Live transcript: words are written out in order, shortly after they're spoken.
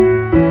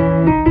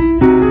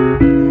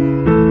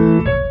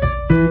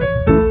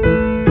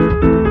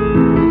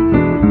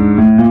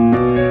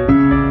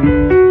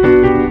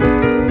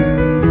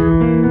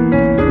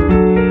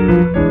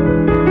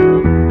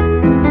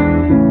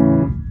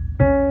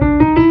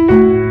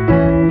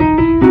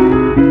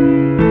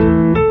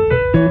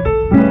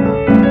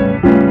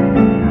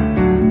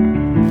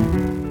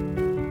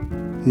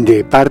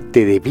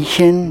parte de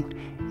Vicen,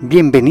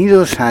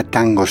 bienvenidos a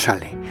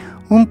Tangozale,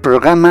 un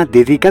programa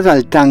dedicado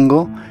al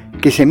tango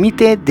que se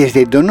emite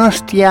desde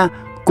Donostia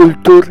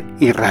Kultur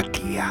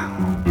Irratia.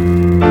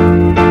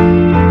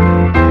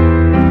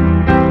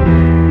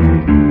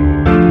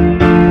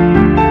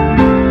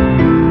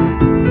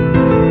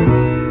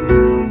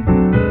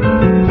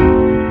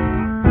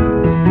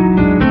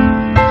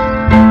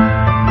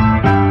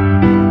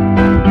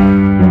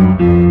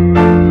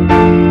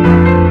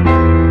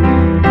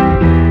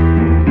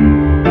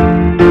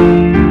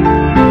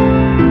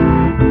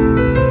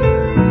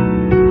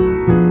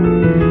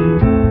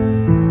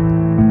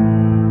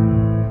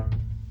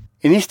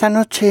 En esta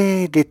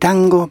noche de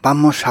tango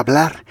vamos a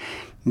hablar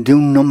de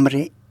un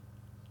nombre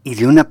y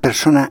de una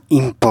persona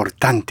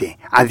importante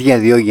a día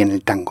de hoy en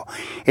el tango.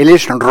 Él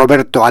es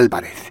Roberto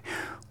Alvarez,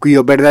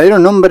 cuyo verdadero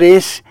nombre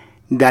es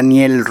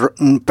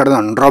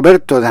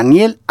Roberto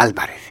Daniel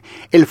Alvarez.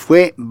 Él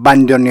fue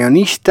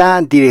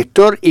bandoneonista,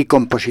 director y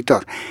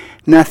compositor.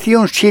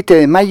 Nació el 7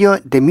 de mayo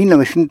de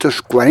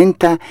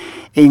 1940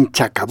 en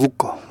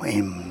Chacabuco,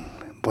 en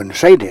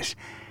Buenos Aires,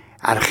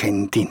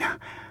 Argentina.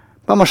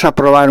 Vamos a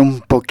probar un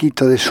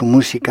poquito de su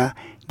música,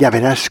 ya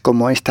verás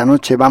cómo esta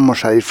noche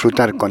vamos a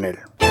disfrutar con él.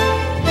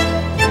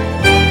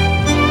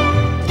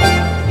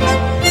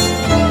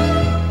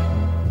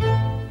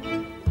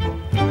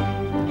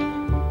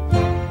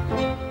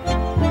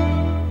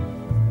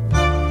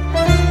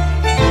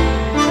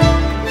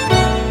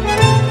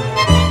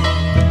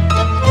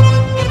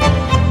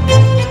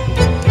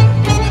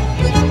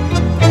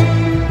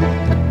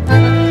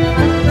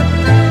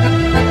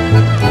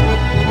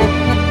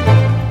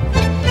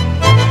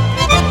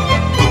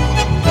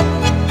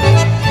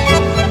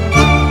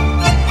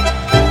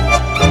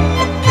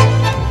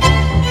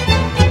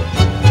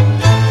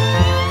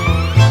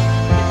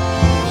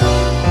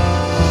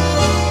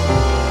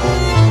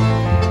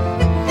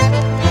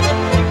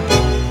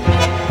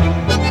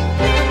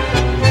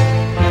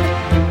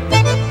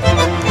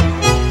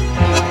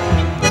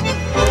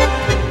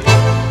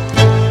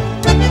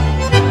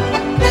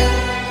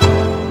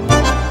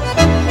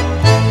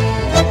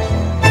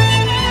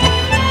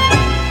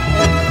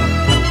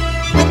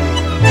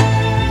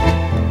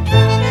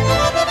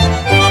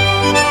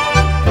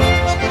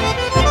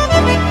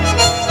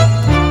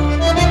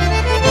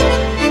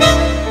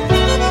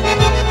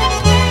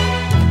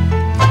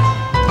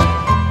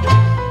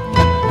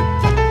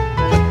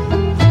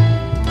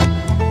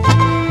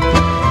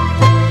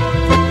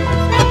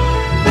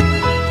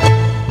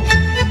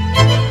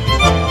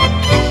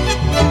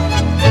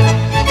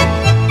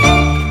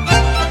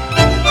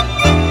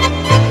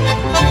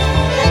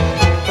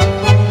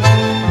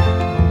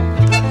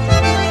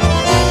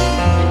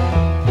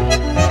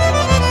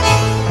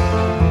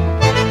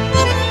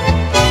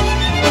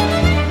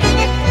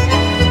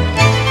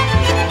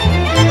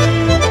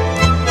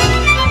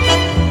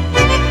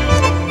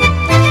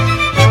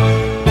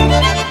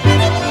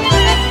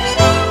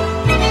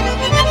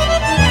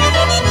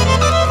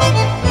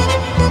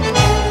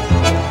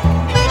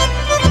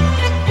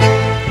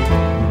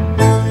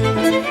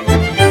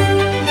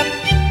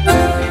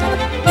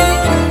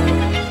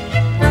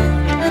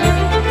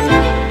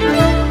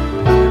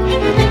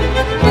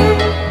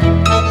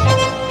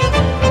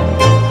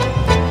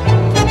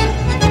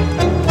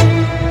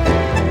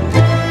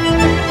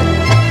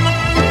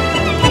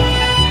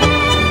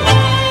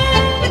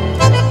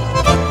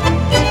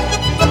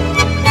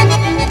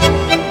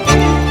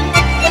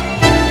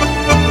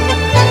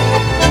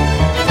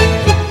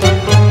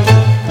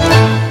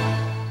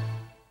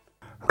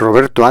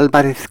 Roberto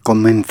Álvarez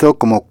comenzó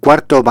como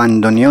cuarto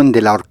bandoneón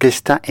de la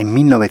orquesta en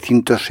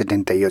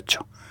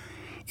 1978.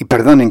 Y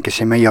perdonen que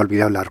se me haya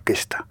olvidado la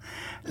orquesta.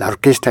 La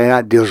orquesta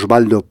era de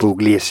Osvaldo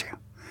Pugliese.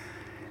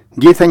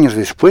 10 años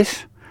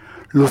después,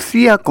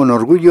 lucía con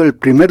orgullo el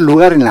primer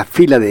lugar en la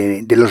fila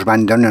de los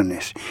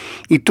bandoneones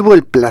y tuvo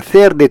el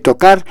placer de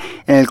tocar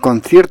en el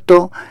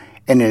concierto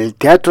en el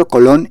Teatro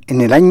Colón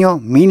en el año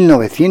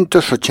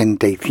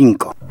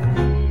 1985.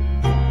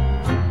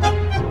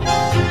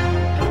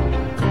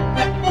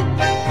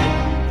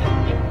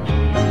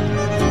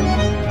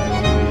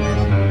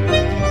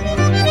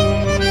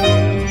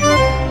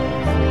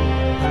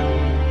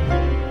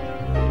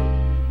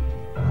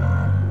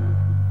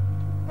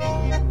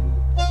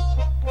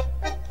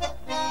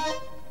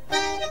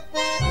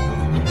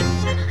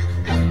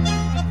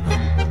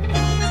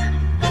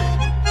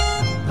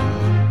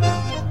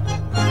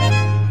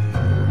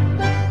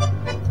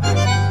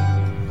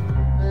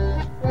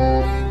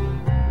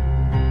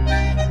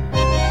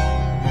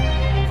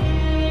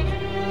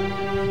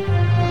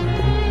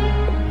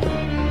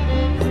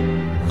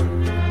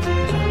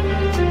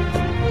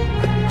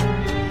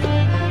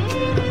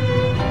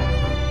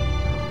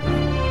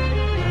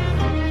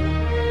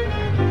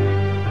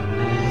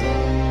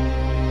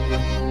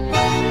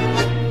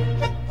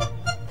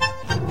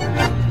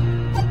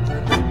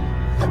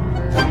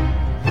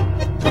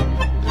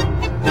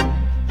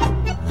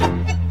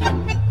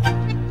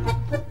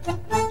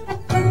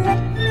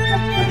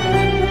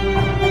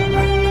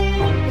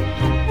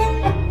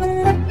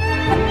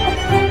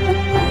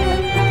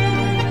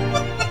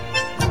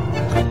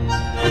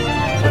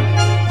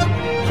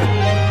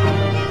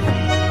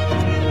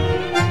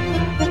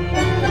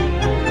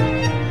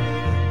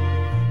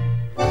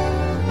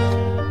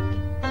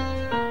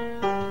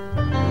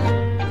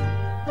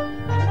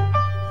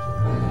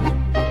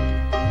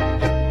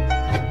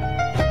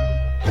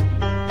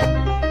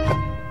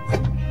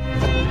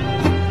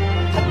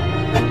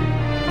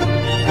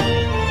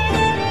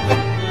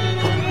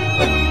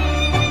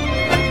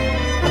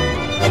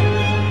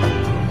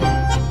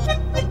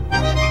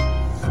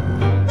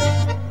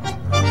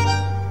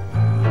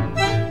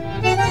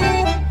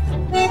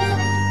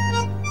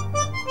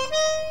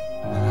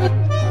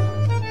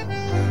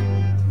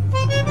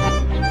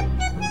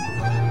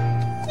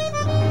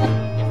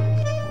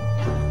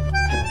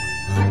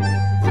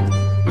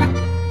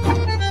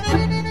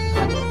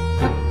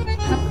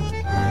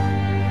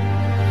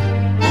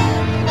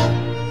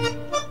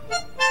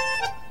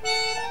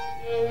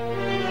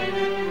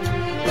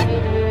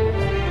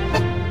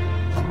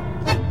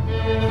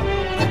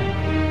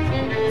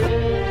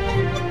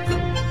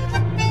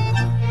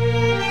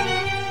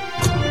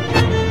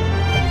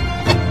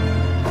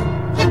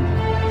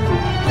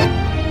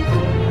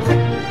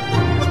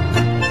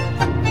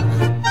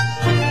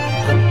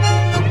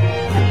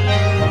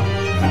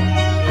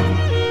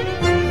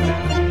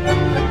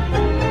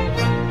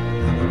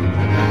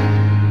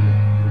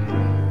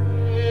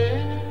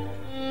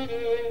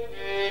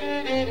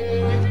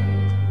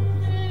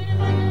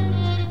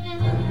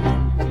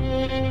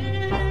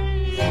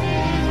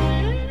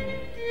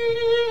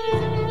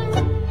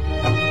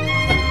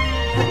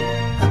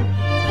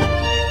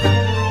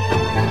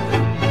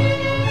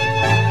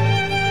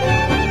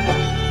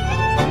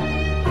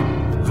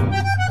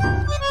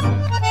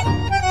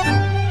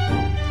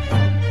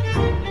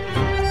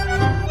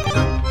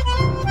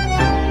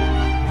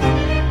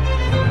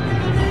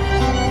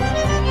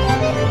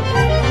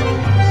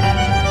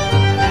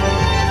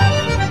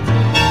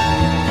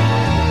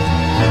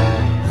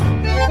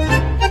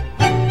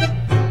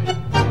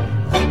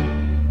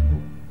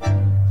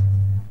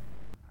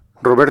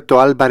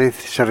 Roberto Alvarez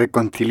se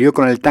reconcilió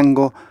con el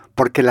tango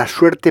porque la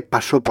suerte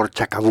pasó por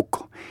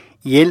Chacabuco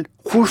y él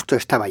justo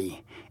estaba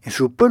allí. En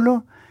su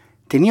pueblo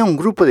tenía un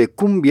grupo de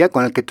cumbia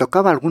con el que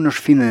tocaba algunos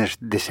fines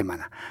de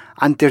semana.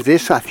 Antes de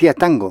eso hacía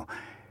tango,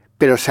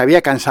 pero se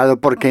había cansado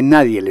porque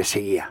nadie le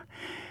seguía,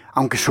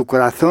 aunque su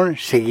corazón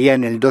seguía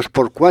en el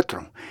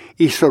 2x4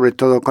 y sobre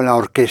todo con la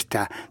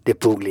orquesta de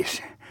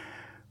Pugliese.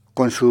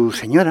 Con su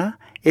señora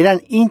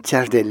eran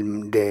hinchas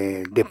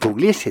de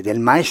Pugliese, del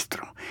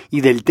maestro,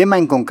 y del tema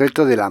en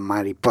concreto de la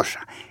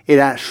mariposa.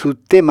 Era su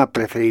tema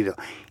preferido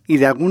y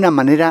de alguna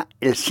manera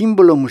el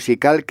símbolo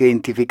musical que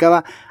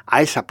identificaba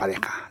a esa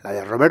pareja, la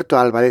de Roberto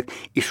Alvarez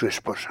y su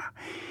esposa.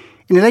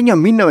 En el año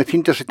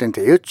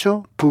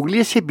 1978,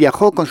 Pugliese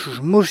viajó con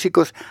sus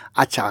músicos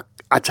a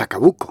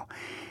Chacabuco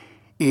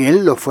y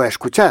él lo fue a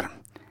escuchar.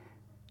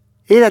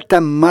 Era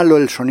tan malo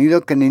el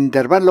sonido que en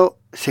intervalo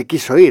se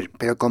quiso ir,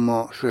 pero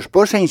como su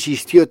esposa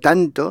insistió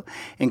tanto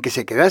en que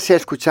se quedase a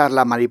escuchar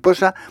la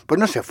mariposa, pues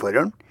no se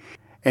fueron.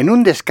 En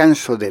un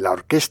descanso de la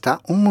orquesta,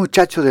 un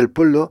muchacho del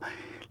pueblo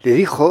le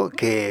dijo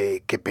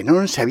que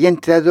Penón se había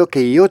enterado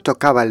que yo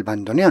tocaba el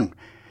bandoneón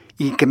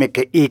y que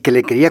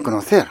le quería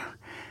conocer.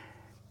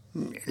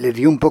 Le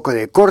dio un poco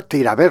de corte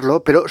ir a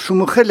verlo, pero su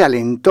mujer le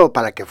alentó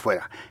para que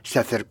fuera. Se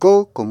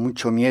acercó con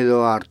mucho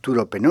miedo a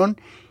Arturo Penón,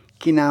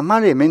 quien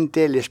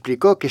amablemente le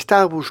explicó que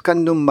estaba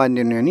buscando un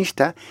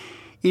bandoneonista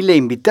y le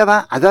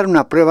invitaba a dar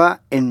una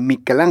prueba en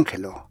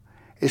Michelangelo.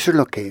 Eso es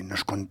lo que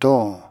nos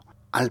contó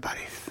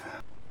Álvarez.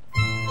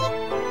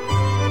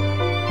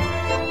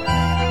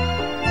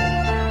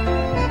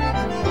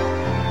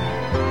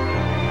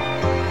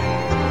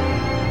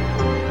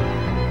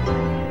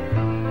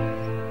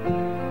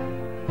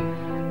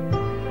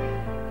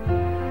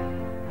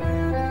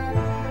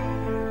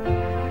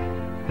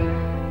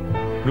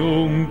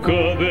 Nunca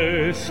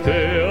de este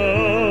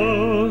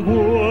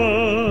agua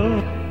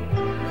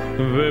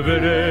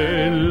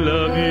beberé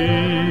la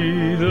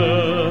vida,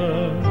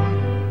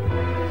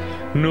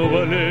 no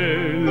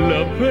vale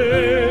la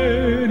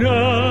pena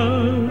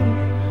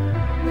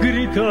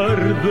gritar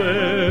de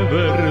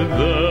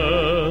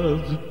verdad,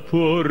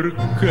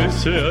 porque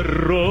se ha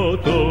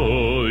roto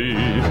hoy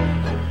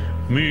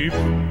mi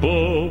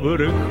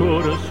pobre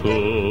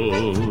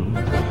corazón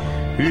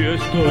y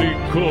estoy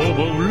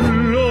como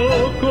un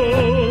loco,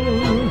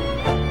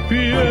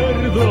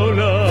 pierdo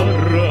la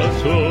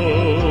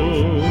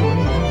razón.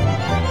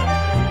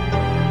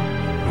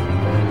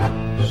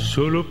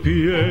 Solo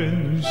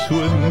pienso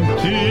en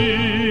ti,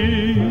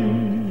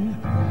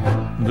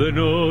 de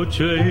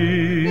noche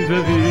y de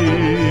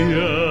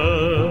día.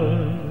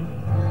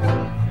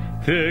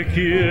 Te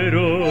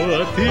quiero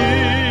a ti,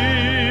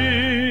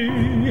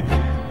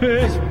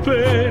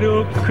 espero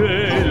que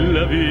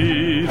la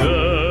vida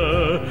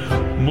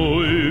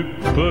muy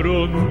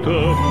prontamente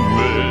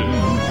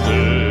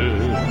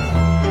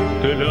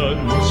te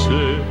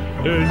lance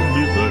en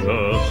mis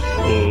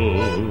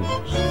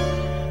brazos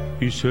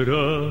y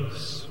serás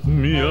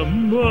mi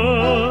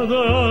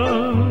amada,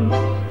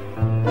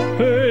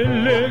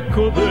 el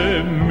eco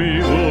de mi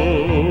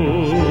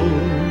voz.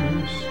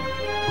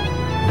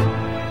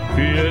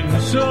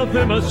 Piensas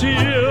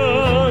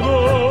demasiado,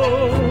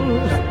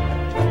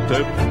 te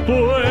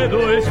puedo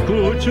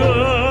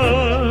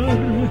escuchar,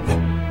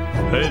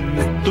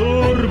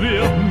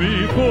 enturbia mi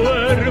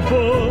cuerpo,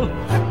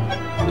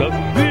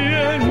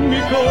 también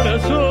mi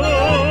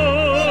corazón.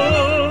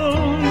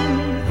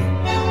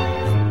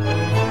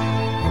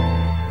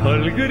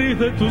 Al gris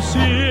de tu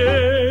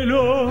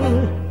cielo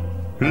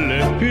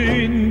le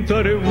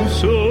pintaré un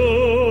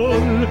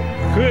sol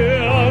que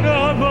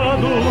hará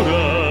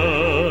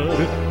madurar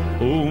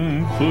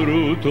un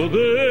fruto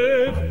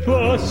de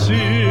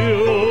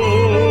pasión.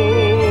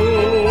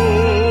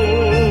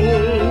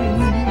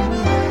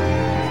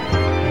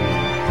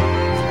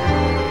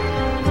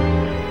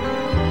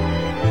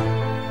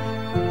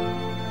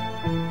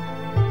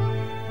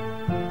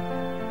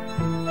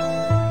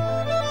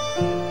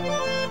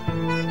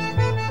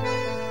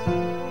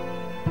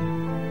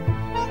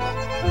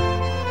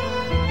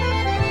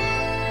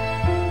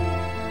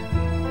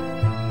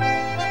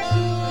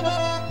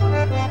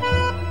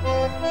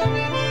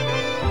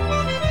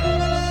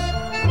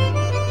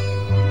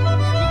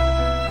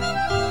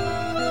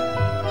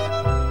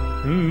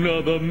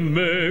 Nada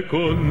me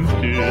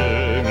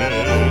contiene,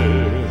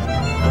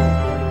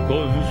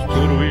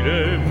 construiré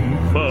en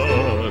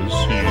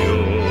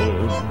pasión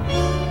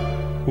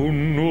un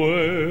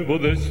nuevo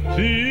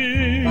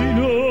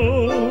destino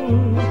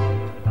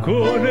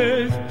con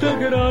este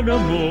gran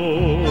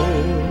amor.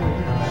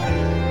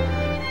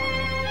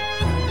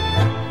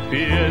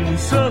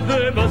 Piensas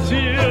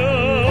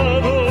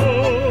demasiado,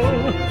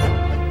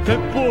 te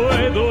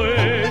puedo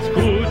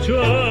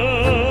escuchar,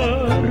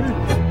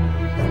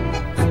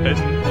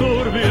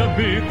 enturbia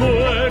mi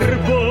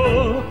cuerpo,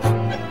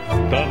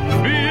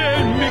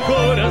 también mi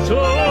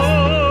corazón.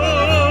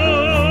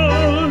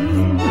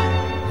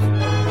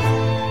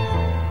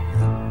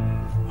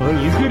 Al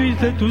gris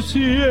de tu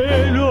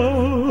cielo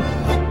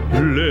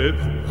le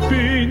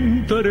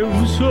pintaré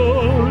un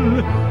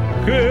sol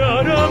que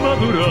hará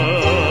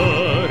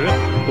madurar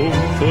un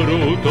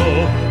fruto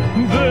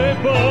de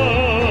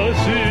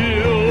pasión.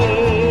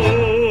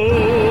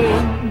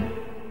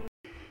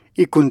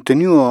 Y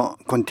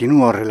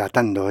continúo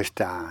relatando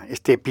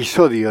este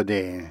episodio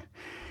de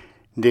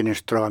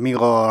nuestro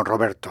amigo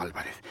Roberto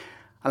Alvarez.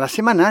 A la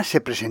semana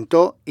se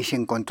presentó y se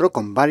encontró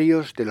con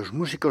varios de los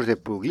músicos de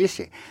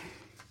Pugliese,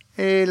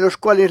 los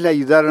cuales le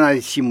ayudaron a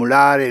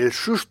disimular el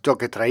susto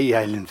que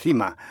traía él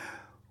encima.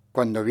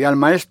 Cuando vio al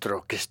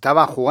maestro que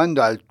estaba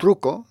jugando al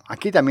truco,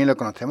 aquí también lo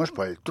conocemos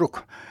por el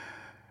truco,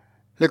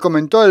 le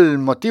comentó el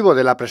motivo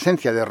de la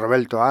presencia de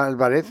Roberto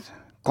Alvarez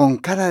con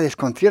cara de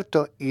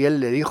desconcierto y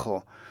él le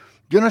dijo: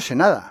 yo no sé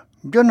nada,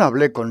 yo no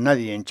hablé con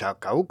nadie en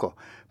Chacabuco,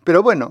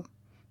 pero bueno,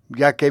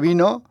 ya que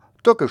vino,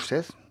 toque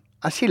usted.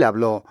 Así le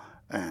habló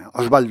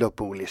Osvaldo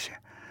Pugliese.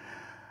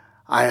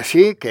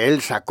 Así que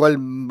él sacó el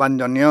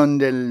bandoneón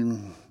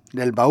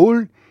del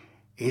baúl,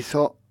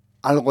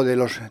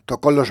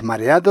 tocó los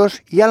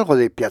mareados y algo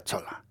de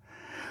Piazzolla.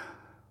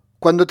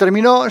 Cuando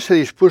terminó, se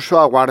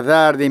dispuso a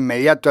guardar de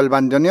inmediato el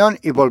bandoneón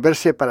y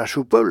volverse para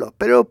su pueblo,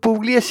 pero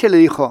Pugliese le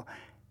dijo: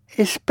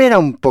 espera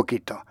un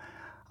poquito,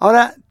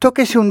 ahora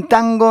tóquese un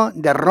tango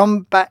de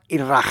rompa y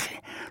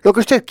raje, lo que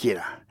usted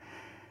quiera.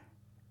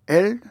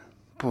 Él,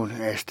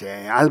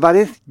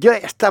 Álvarez, yo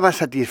estaba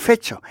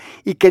satisfecho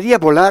y quería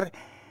volar.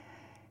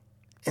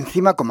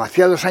 Encima, como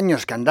hacía 2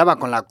 años que andaba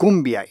con la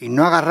cumbia y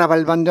no agarraba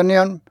el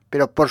bandoneón,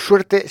 pero por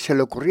suerte se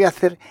le ocurrió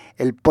hacer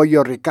el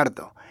Pollo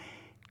Ricardo,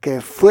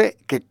 que fue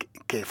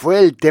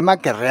el tema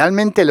que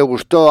realmente le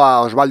gustó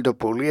a Osvaldo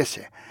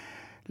Pugliese.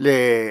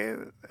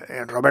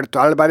 Roberto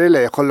Álvarez le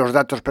dejó los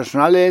datos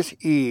personales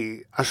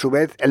y, a su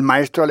vez, el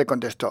maestro le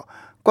contestó: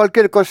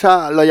 cualquier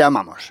cosa lo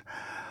llamamos.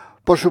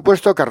 Por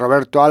supuesto que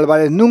Roberto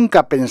Álvarez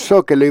nunca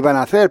pensó que lo iban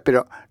a hacer,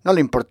 pero no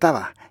le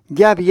importaba.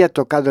 Ya había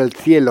tocado el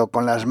cielo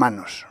con las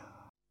manos.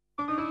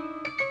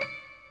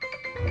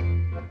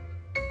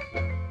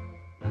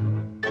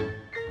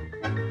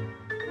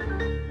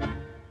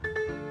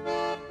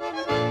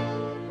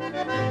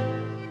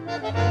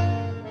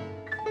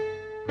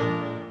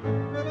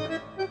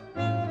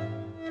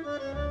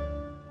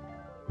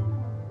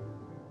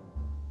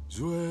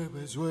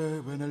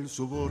 Llueve en el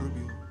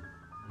suburbio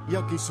y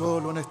aquí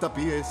solo en esta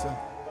pieza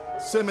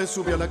se me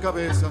sube a la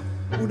cabeza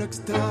una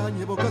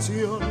extraña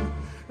evocación.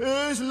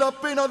 ¿Es la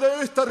pena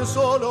de estar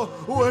solo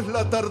o es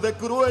la tarde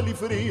cruel y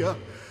fría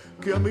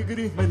que a mi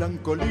gris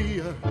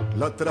melancolía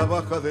la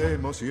trabaja de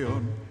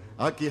emoción?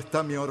 Aquí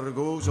está mi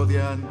orgullo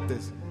de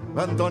antes,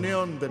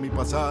 bandoneón de mi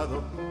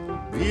pasado,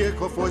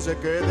 viejo fuelle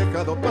que he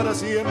dejado para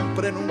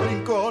siempre en un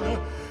rincón.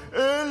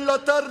 En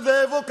la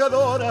tarde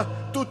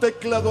evocadora tu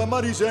teclado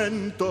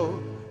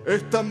amarillento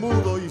está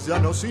mudo y ya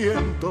no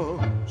siento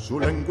su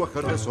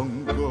lenguaje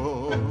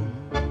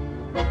rezongón.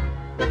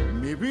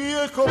 Mi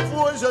viejo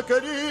fuelle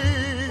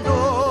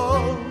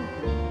querido,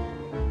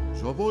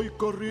 yo voy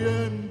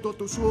corriendo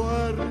tu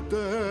suerte.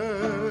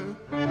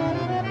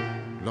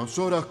 Las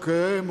horas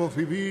que hemos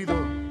vivido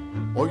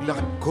hoy las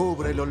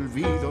cubre el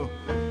olvido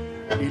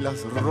y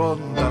las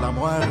ronda la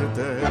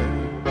muerte.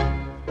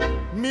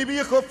 Mi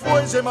viejo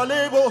fuelle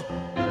malevo,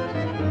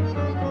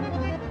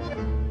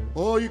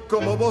 hoy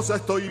como vos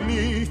estoy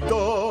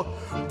listo,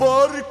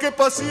 porque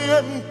pa'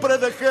 siempre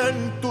dejé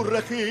en tu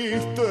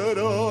registro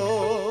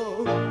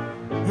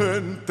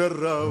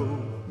enterrado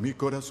mi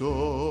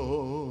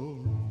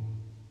corazón.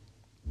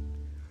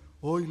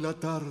 Hoy la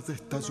tarde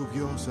está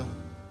lluviosa,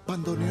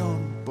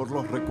 bandoneón por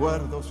los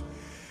recuerdos,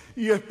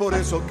 y es por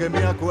eso que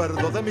me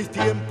acuerdo de mis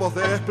tiempos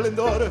de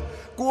esplendor,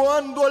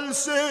 cuando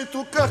alcé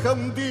tu caja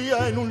un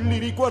día en un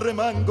lírico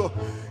arremango,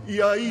 y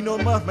ahí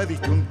nomás me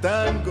diste un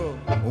tango,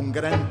 un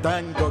gran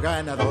tango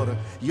ganador.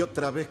 Y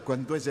otra vez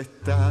cuando ella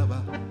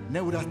estaba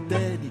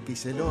neurasténica y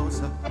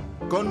celosa,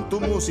 con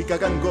tu música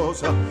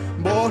gangosa,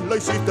 vos la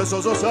hiciste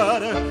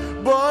sollozar.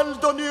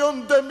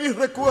 Bandoneón de mis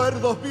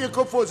recuerdos,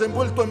 viejo fuelle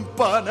envuelto en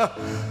pana.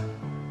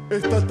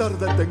 Esta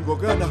tarde tengo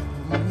ganas,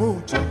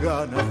 muchas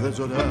ganas de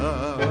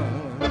llorar.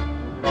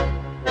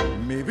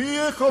 Mi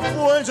viejo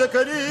fuelle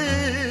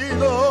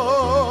querido,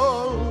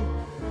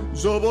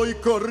 yo voy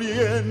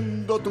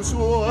corriendo tu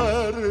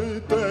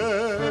suerte.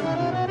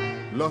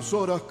 Las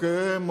horas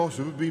que hemos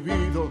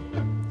vivido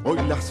hoy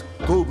las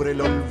cubre el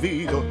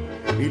olvido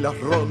y las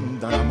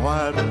ronda la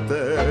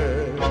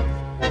muerte.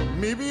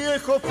 Mi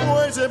viejo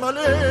fuelle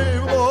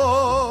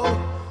malevo,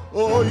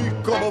 hoy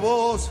como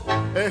vos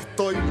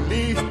estoy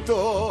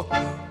listo,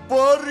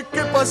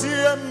 porque pa'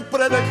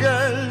 siempre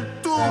dejé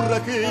tu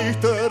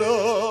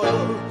registro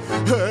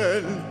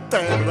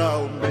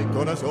enterrado mi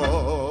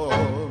corazón.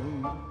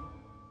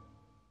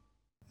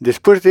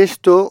 Después de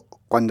esto,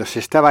 cuando se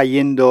estaba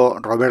yendo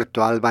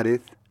Roberto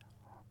Álvarez,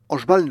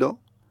 Osvaldo,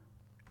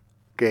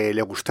 que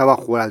le gustaba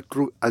jugar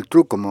al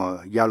truco,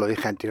 como ya lo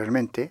dije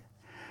anteriormente,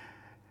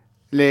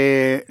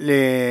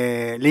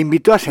 le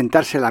invitó a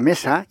sentarse a la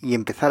mesa y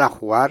empezar a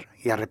jugar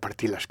y a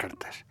repartir las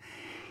cartas.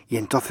 Y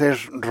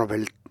entonces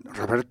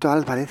Roberto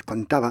Álvarez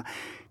contaba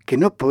que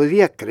no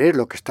podía creer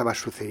lo que estaba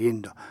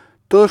sucediendo.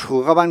 Todos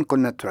jugaban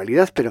con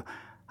naturalidad, pero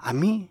a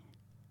mí,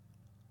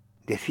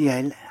 decía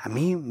él, a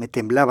mí me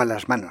temblaban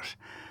las manos.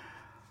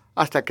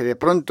 Hasta que de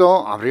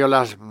pronto abrió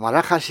las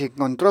barajas y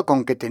encontró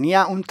con que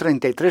tenía un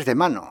 33 de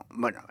mano.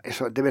 Bueno,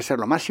 eso debe ser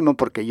lo máximo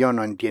porque yo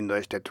no entiendo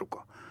este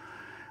truco.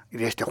 Y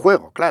de este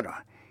juego, claro.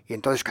 Y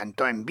entonces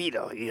cantó en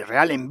vido, y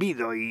real en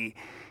vido, y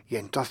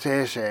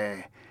entonces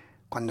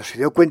cuando se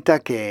dio cuenta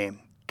que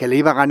le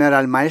iba a ganar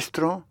al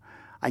maestro,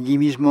 allí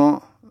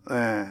mismo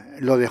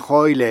lo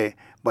dejó y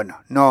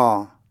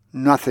no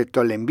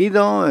aceptó el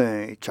envido,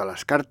 echó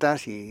las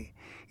cartas y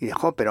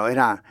dejó, pero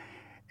era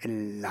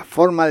la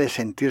forma de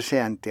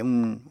sentirse ante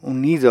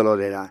un ídolo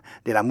de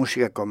la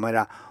música como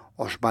era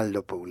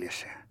Osvaldo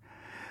Pugliese.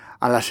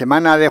 A la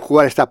semana de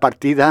jugar esta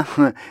partida,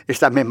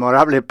 esta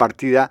memorable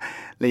partida,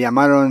 le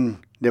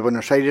llamaron de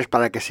Buenos Aires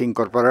para que se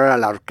incorporara a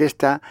la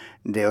orquesta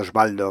de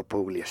Osvaldo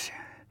Pugliese.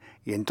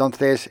 Y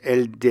entonces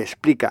él te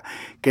explica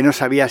que no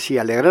sabía si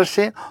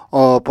alegrarse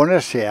o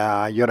ponerse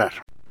a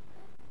llorar.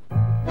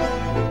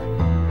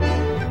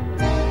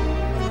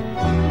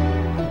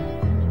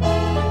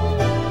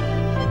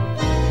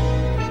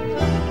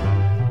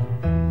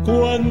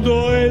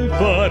 Cuando el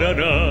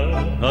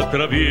Paraná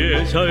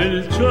atraviesa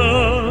el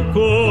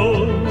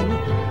Chaco,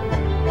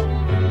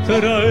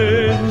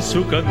 trae en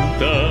su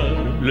cantar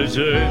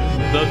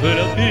leyendas de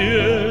la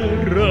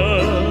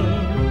tierra,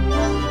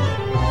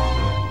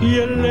 y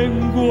en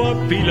lengua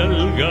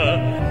pilalga,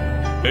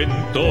 en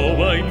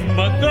toba y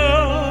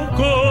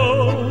macaco,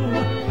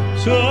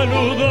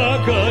 saluda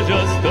acá ya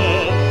está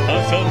a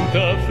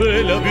Santa Fe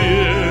la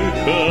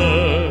Vieja.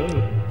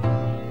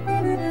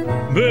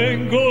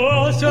 Vengo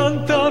a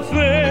Santa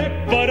Fe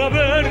para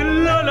ver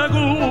la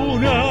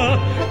laguna,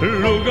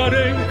 lugar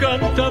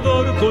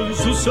encantador con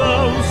sus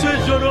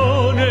sauces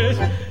llorones.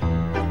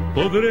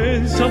 Podré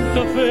en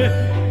Santa Fe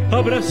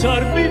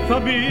abrazar mi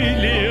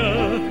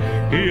familia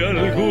y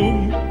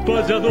algún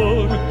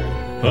payador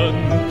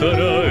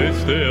cantará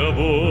este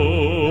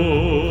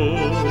amor.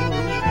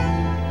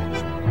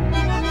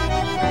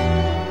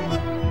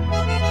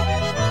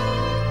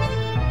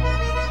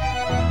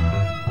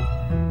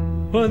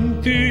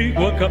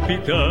 Antigua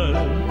capital,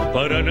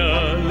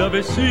 Paraná la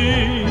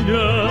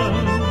vecina,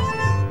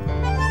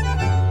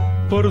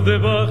 por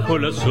debajo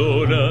las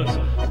olas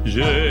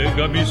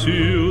llega mi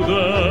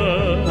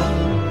ciudad.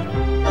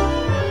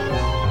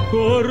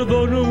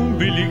 Cordón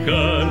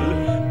umbilical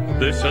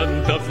de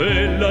Santa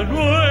Fe la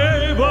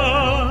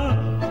nueva,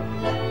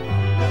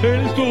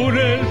 el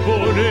túnel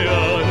pone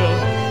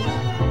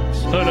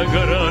alas a la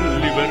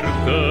gran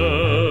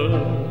libertad.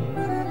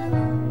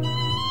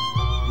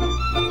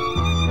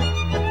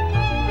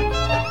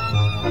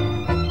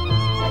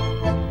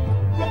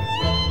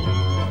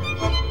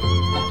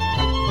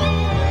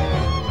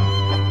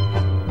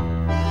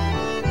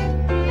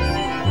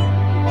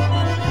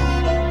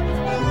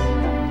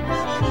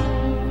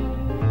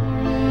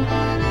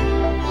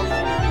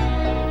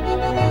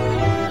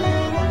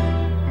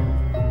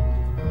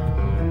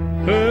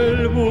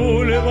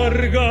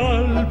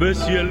 Galvez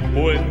y el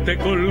puente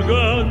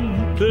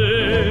colgante,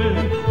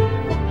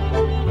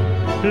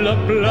 la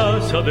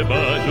plaza de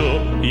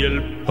Mayo y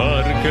el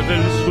parque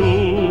del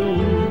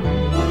sur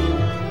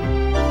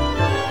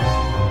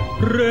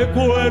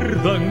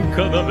recuerdan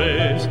cada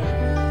vez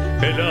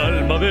el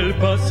alma del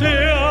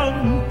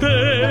paseante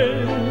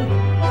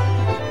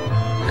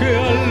que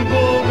al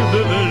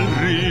borde del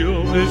río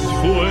es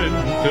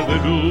fuente de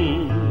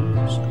luz.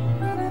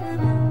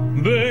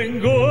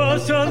 Vengo a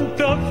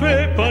Santa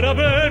Fe para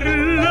ver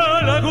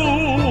la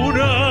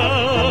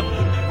laguna,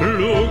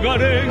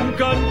 lugar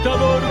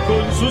encantador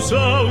con sus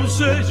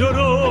sauces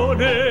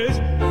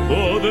llorones.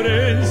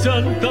 Podré en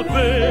Santa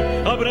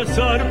Fe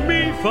abrazar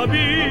mi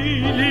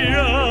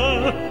familia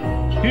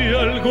y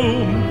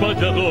algún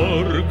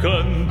payador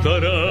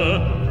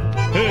cantará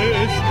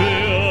este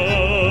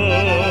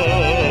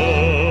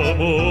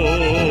amor.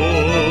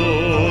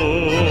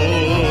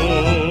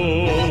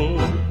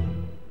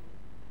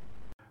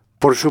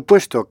 Por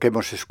supuesto que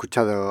hemos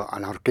escuchado a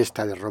la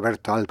orquesta de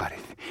Roberto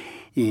Alvarez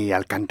y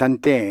al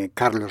cantante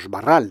Carlos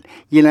Barral,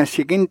 y en la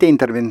siguiente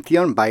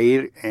intervención va a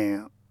ir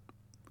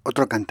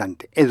otro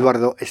cantante,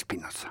 Eduardo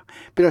Espinoza.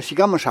 Pero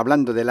sigamos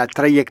hablando de la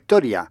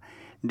trayectoria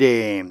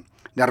de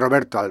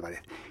Roberto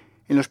Alvarez.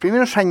 En los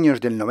primeros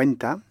años del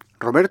 90,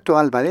 Roberto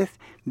Alvarez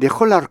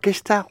dejó la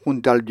orquesta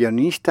junto al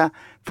violinista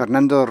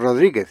Fernando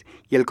Rodríguez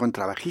y el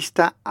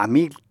contrabajista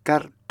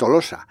Amílcar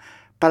Tolosa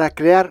para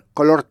crear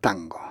Color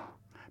Tango.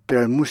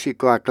 Pero el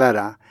músico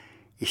aclara,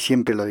 y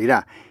siempre lo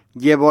dirá,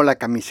 llevo la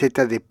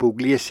camiseta de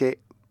Pugliese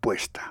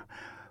puesta.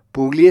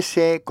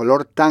 Pugliese,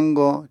 Color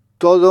Tango,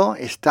 todo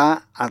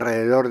está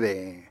alrededor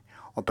de...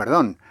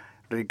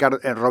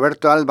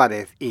 Roberto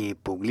Álvarez y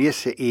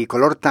Pugliese y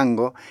Color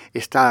Tango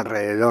está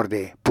alrededor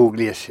de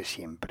Pugliese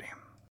siempre.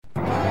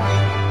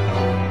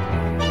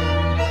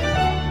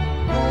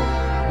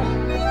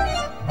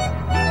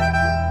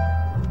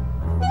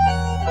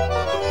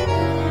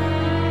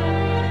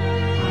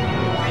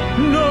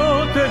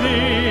 No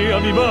tenía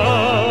mi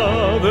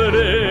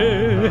madre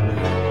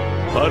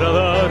para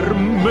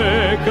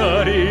darme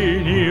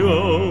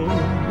cariño.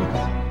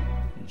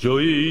 Yo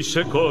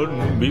hice con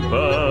mi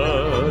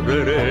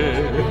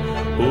padre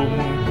un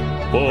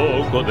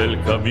poco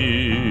del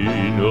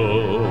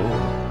camino,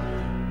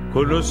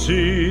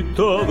 conocí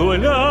todo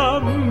el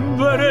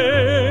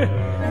hambre,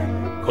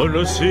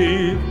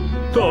 conocí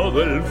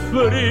todo el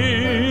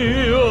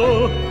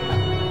frío,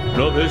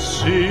 no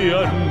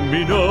decían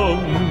mi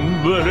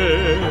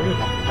nombre,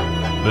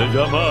 me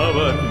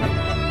llamaban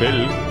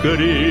el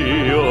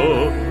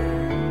crío.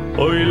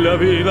 Hoy la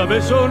vida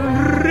me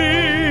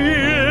sonríe,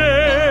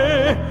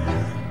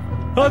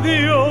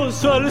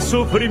 adiós al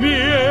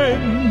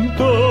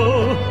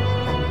sufrimiento,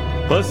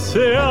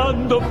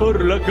 paseando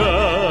por la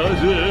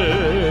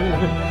calle,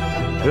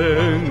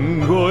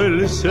 tengo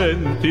el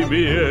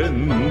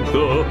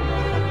sentimiento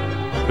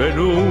que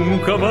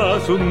nunca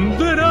más un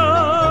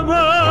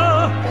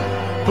drama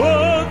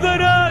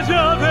podrá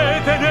ya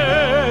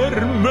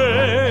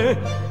detenerme,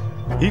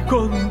 y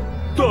con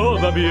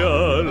toda mi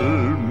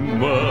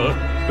alma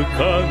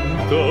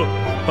canto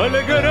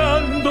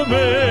alegrándome.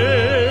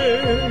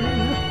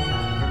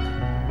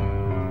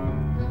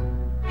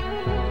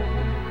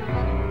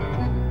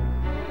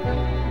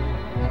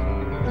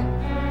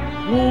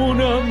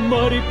 Una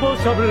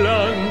mariposa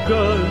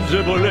blanca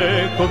llevo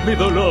lejos mi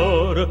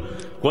dolor,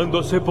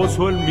 cuando se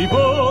posó en mi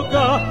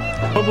boca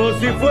como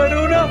si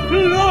fuera una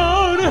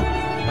flor.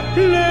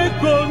 Le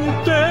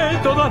conté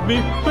todas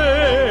mis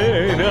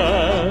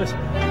penas,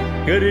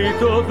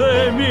 gritos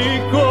de mi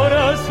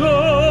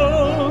corazón,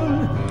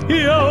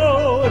 y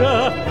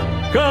ahora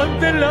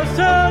canten las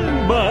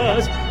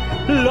almas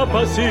la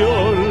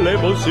pasión, la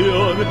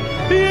emoción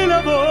y el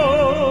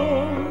amor.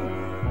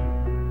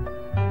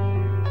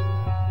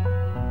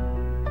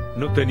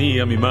 No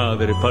tenía mi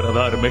madre para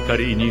darme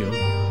cariño.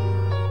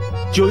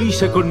 Yo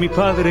hice con mi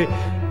padre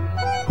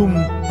un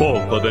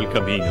poco del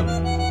camino.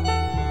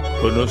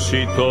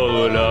 Conocí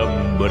todo el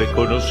hambre,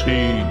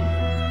 conocí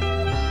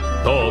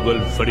todo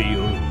el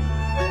frío.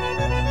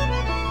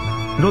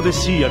 No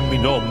decían mi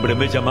nombre,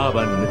 me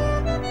llamaban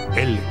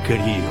el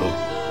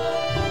querido.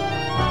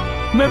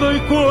 Me doy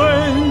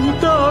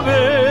cuenta a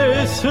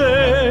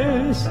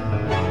veces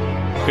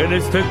que en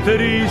este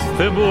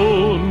triste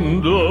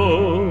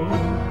mundo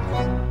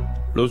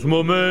los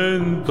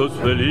momentos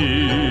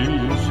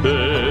felices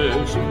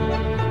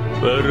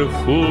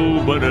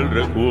perfuman el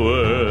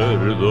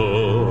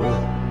recuerdo.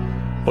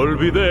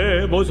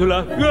 Olvidemos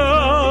las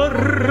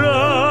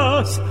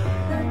garras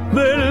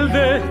del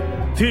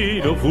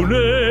destino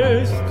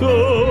funesto,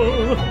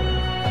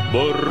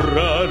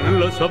 borrar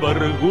las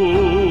amarguras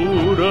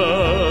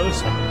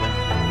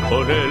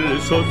con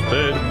el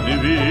sostén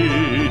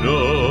divino,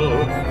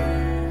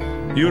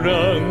 y un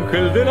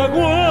ángel de la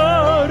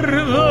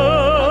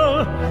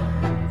guarda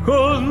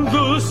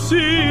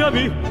conducía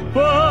mis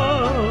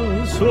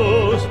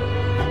pasos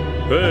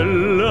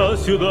en la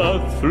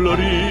ciudad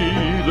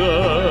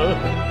florida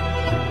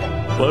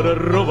para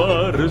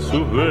robar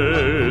sus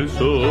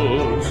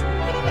besos,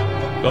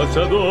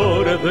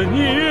 cazadores de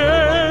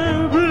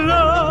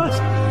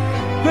nieblas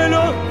de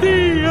los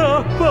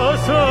días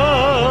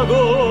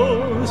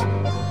pasados,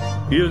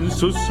 y en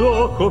sus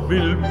ojos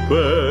mil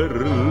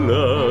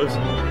perlas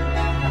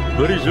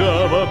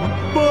brillaban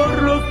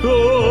por los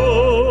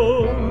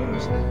dos.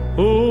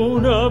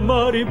 Una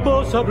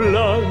mariposa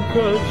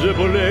blanca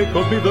llevó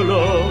lejos mi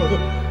dolor,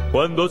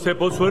 cuando se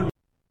posó en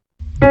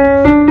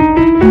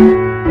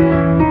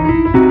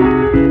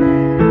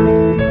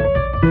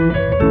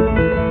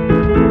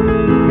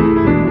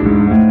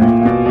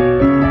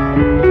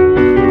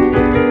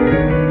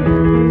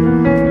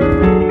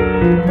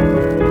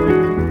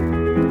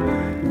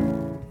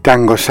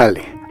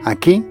Tangozale,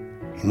 aquí,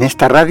 en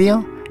esta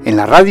radio, en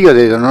la radio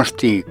de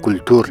Donosti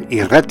Kultur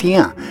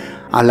Irratia,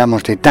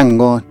 hablamos de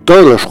tango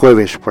todos los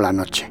jueves por la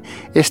noche.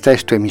 Esta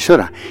es tu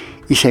emisora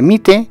y se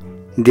emite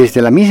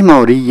desde la misma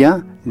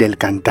orilla del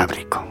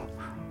Cantábrico.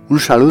 Un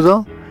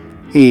saludo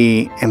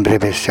y en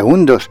breves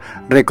segundos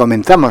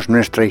recomenzamos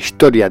nuestra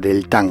historia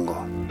del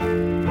tango.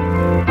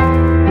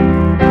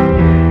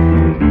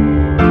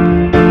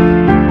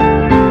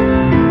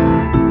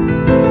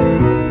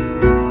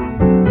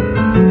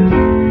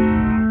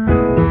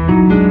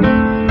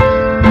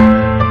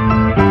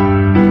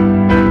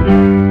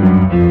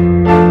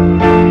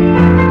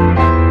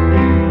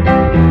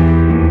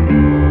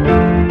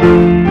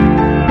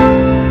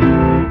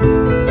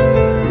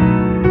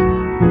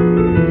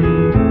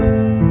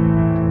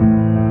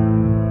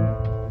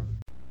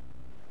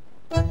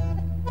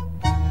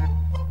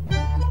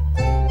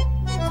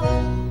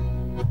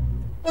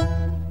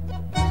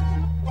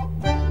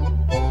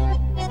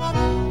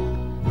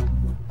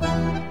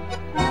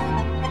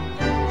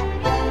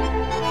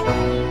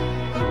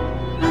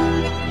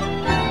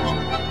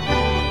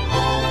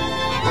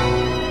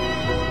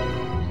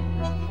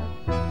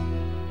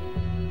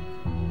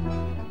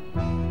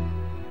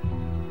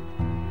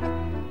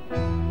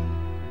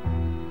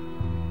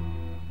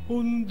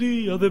 Un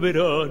día de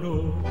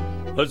verano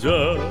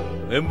allá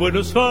en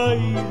Buenos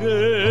Aires,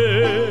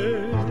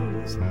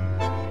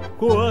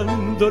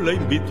 cuando la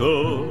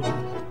invitó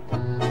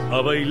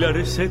a bailar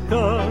ese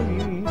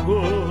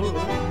tango,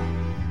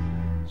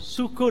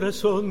 su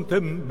corazón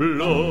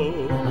tembló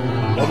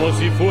como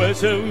si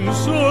fuese un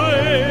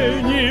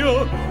sueño,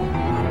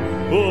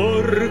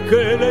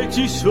 porque le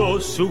hechizó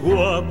su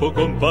guapo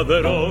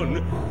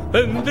compadrón.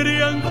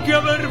 Tendrían que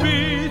haber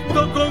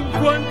visto con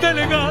cuánta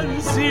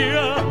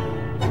elegancia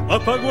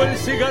apagó el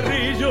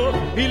cigarrillo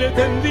y le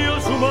tendió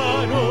su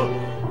mano.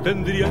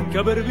 Tendrían que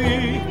haber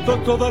visto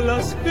todas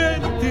las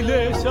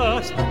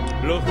gentilezas,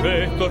 los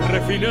gestos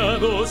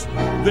refinados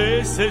de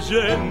ese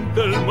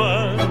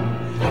gentleman.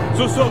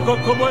 Sus ojos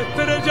como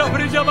estrellas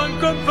brillaban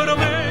con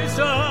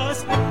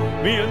promesas,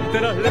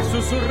 mientras le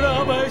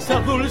susurraba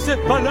esas dulces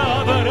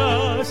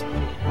palabras,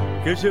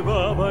 que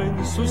llevaba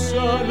en sus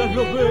alas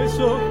los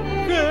besos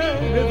que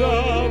le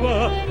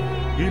daba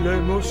y la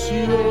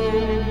emoción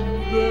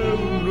de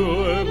un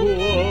nuevo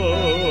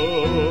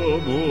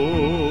amor.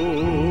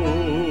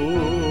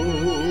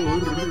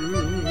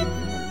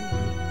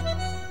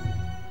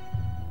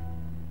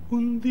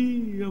 Un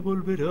día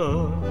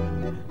volverá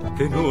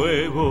de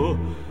nuevo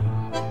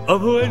a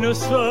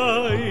Buenos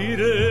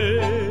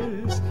Aires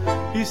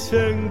y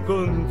se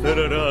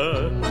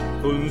encontrará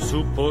con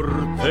su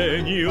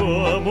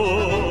porteño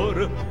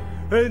amor.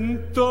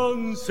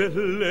 Entonces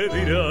le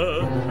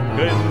dirá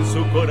que en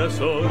su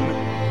corazón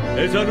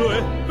ella lo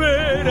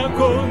espera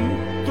con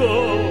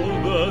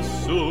toda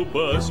su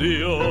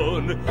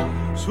pasión.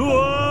 Su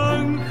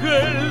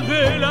ángel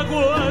de la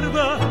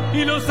guarda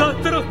y los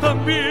astros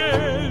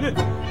también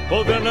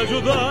podrán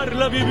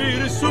ayudarla a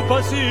vivir su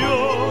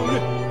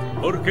pasión,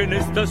 porque en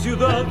esta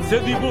ciudad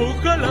se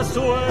dibuja la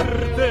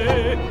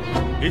suerte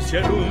y se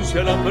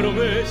anuncia la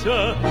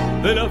promesa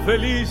de la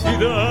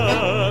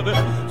felicidad.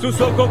 Sus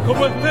ojos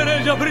como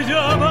estrellas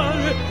brillaban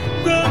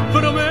de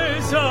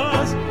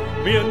promesas,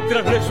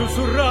 mientras le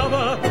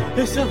susurraba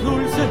esas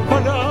dulces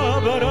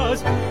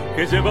palabras,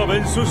 que llevaba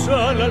en sus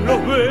alas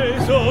los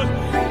besos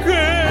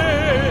que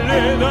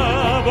le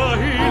daba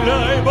y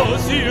la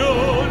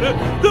emoción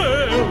de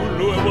un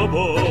nuevo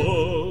amor.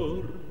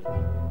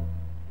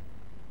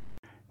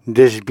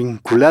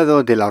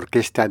 Desvinculado de la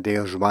orquesta de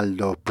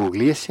Osvaldo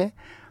Pugliese,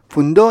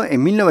 fundó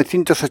en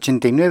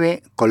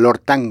 1989 Color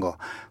Tango,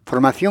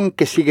 formación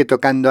que sigue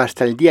tocando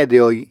hasta el día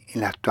de hoy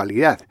en la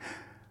actualidad,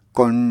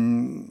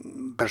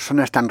 con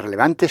personas tan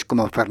relevantes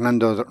como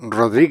Fernando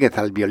Rodríguez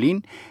al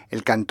violín,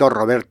 el cantor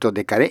Roberto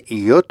de Caré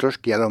y otros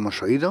que ya lo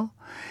hemos oído.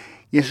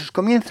 Y en sus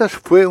comienzos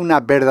fue una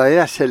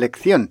verdadera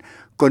selección,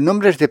 con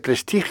nombres de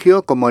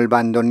prestigio como el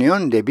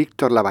bandoneón de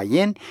Víctor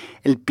Lavallén,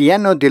 el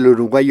piano del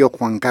uruguayo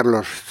Juan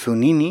Carlos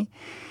Zunini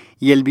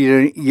y el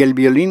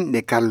violín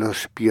de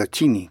Carlos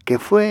Piocchini, que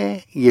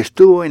fue y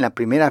estuvo en la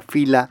primera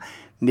fila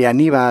de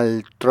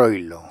Aníbal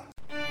Troilo.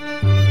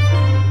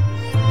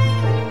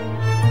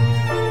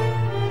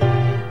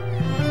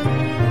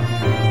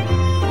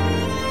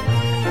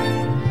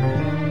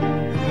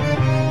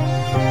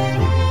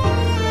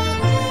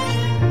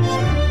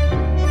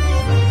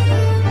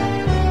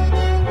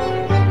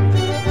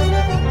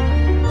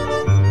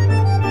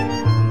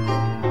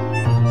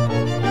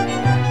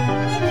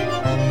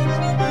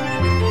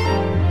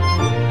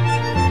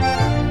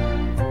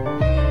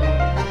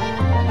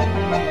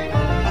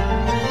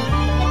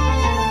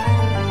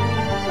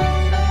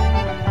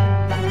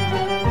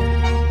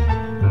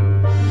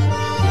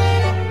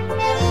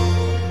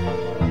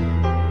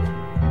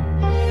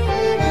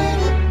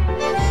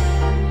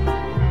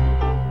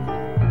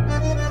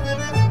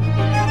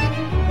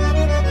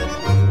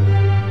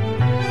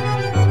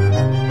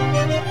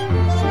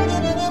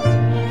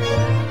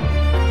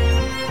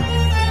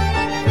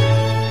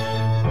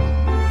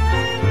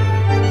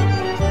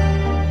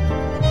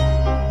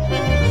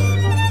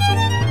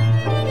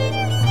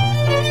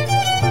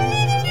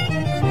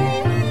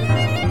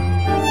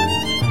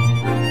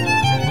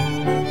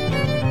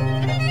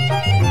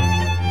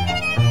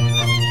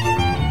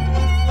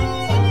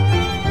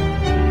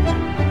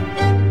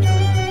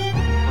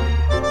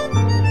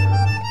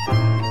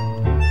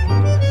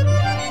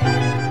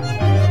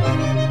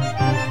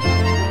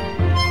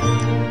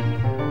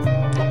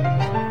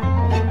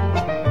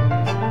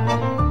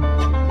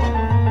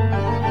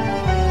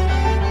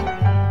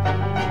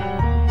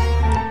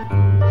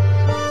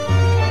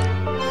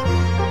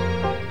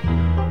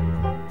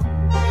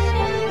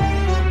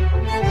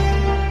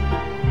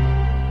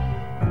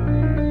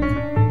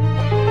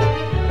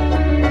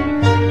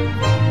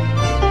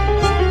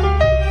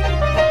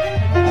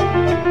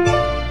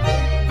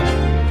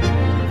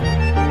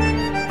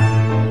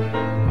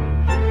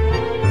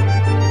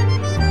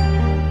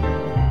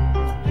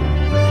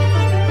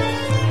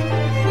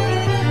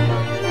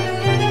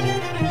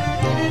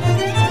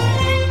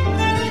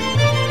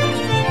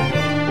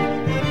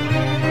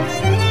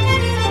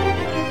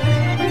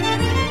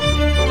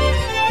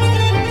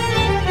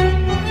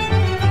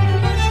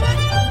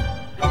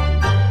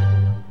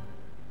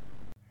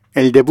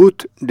 El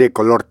debut de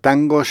Color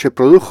Tango se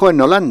produjo en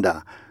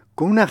Holanda,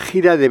 con una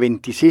gira de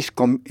 26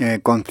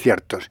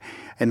 conciertos.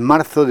 En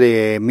marzo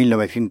de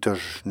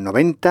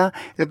 1990,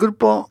 el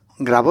grupo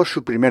grabó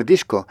su primer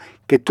disco,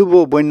 que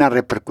tuvo buena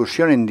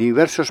repercusión en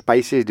diversos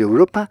países de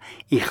Europa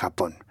y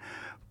Japón.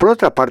 Por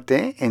otra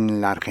parte,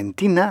 en la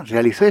Argentina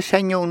realizó ese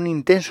año un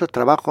intenso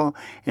trabajo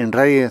en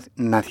Radio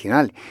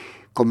Nacional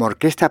como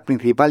orquesta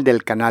principal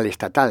del canal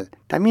estatal.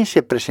 También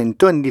se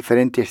presentó en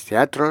diferentes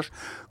teatros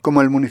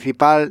como el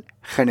Municipal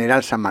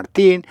General San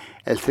Martín,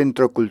 el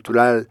Centro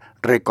Cultural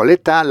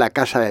Recoleta, la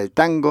Casa del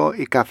Tango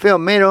y Café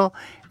Homero,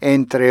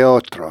 entre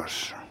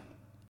otros.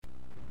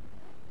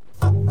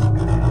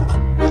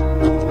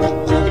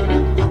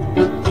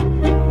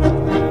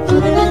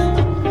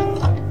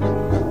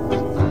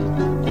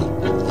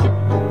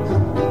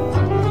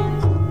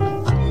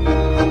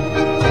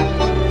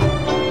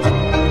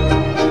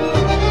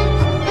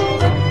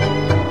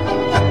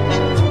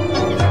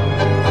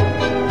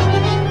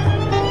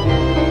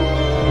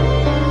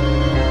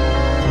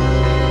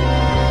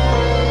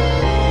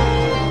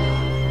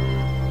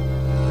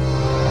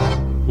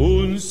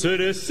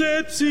 Ser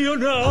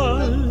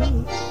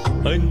excepcional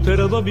ha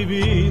enterado a mi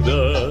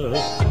vida,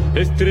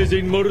 estrella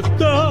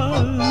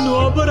inmortal, no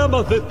habrá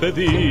más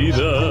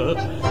despedida.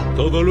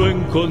 Todo lo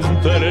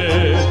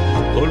encontraré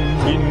con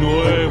mi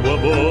nuevo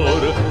amor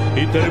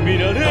y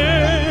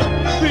terminaré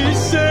mi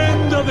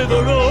senda de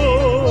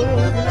dolor.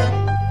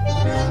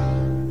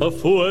 A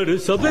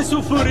fuerza de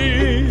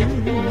sufrir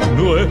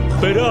no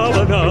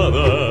esperaba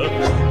nada,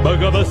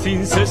 vagaba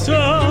sin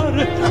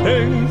cesar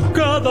en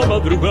cada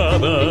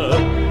madrugada.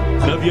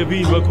 Nadie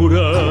vino a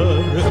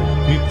curar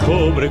mi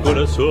pobre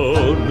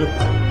corazón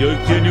y hoy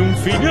tiene un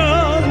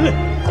final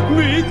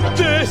mi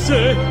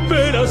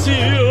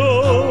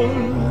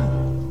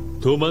desesperación.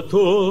 Toma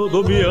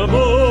todo mi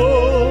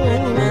amor,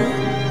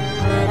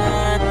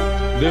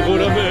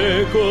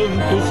 devórame con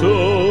tus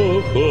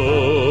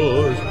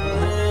ojos.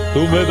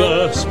 Tú me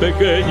das,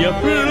 pequeña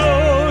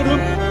flor,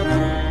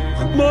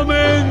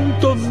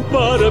 momentos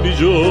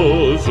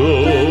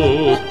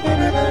maravillosos.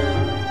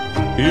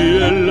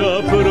 Y en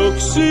la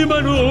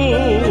próxima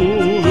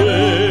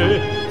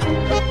nube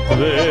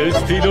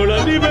destino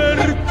la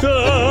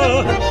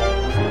libertad.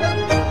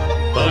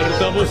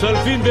 Partamos al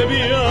fin de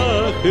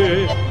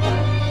viaje,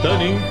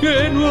 tan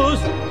ingenuos,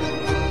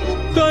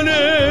 tan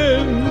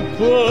en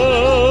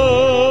paz.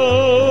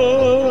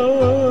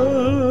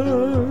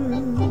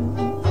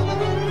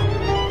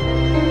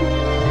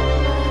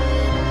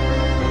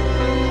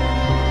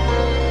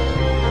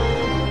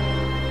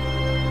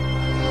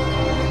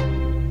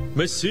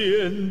 Me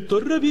siento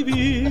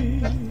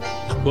revivir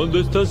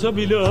cuando estás a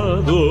mi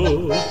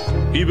lado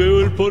y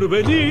veo el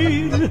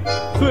porvenir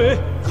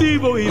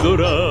festivo y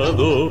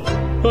dorado.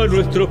 A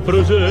nuestros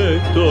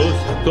proyectos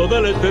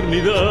toda la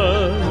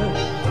eternidad,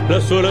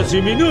 las horas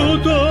y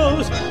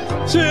minutos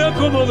se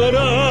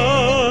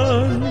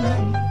acomodarán.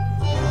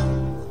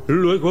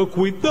 Luego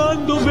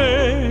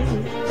cuidándome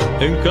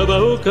en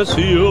cada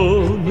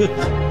ocasión,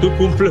 tú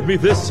cumples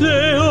mis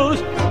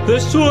deseos de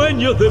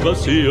sueños de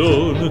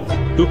evasión.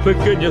 Tus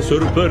pequeñas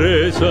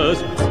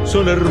sorpresas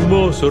son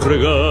hermosos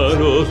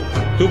regalos.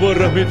 Tú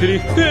borras mi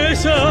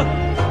tristeza,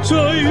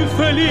 soy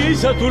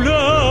feliz a tu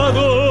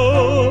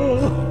lado.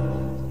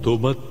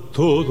 Toma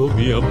todo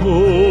mi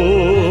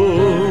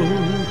amor,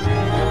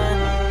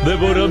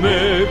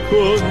 devórame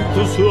con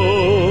tus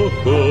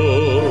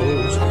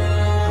ojos.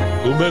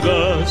 Tú me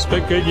das,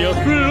 pequeña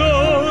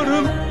flor,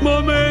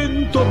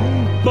 momentos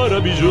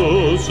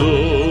maravillosos.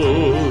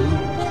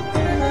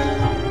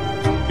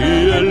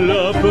 Y en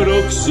la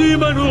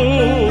próxima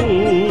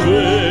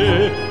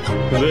nube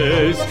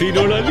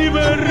destino la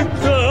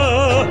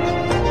libertad.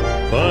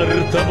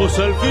 Partamos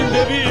al fin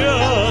de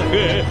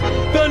viaje,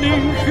 tan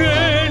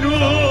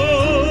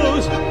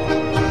ingenuos,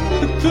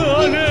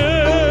 tan en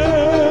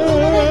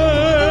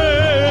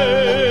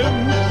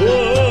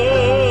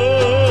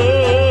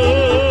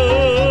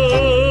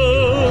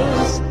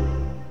paz.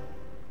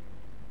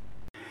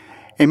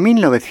 En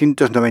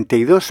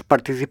 1992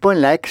 participó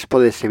en la Expo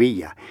de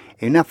Sevilla,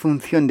 en una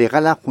función de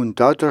gala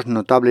junto a otros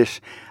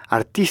notables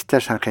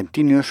artistas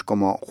argentinos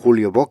como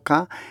Julio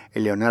Boca,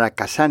 Eleonora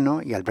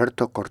Casano y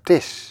Alberto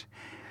Cortés.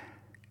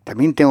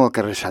 También tengo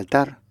que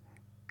resaltar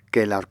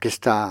que la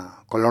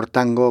orquesta Color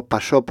Tango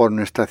pasó por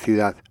nuestra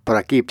ciudad, por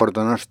aquí, por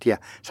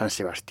Donostia, San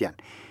Sebastián.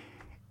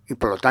 Y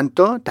por lo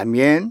tanto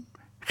también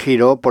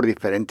giró por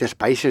diferentes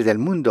países del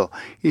mundo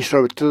y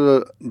sobre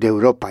todo de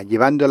Europa,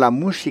 llevando la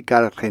música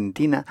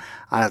argentina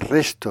al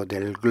resto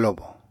del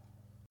globo.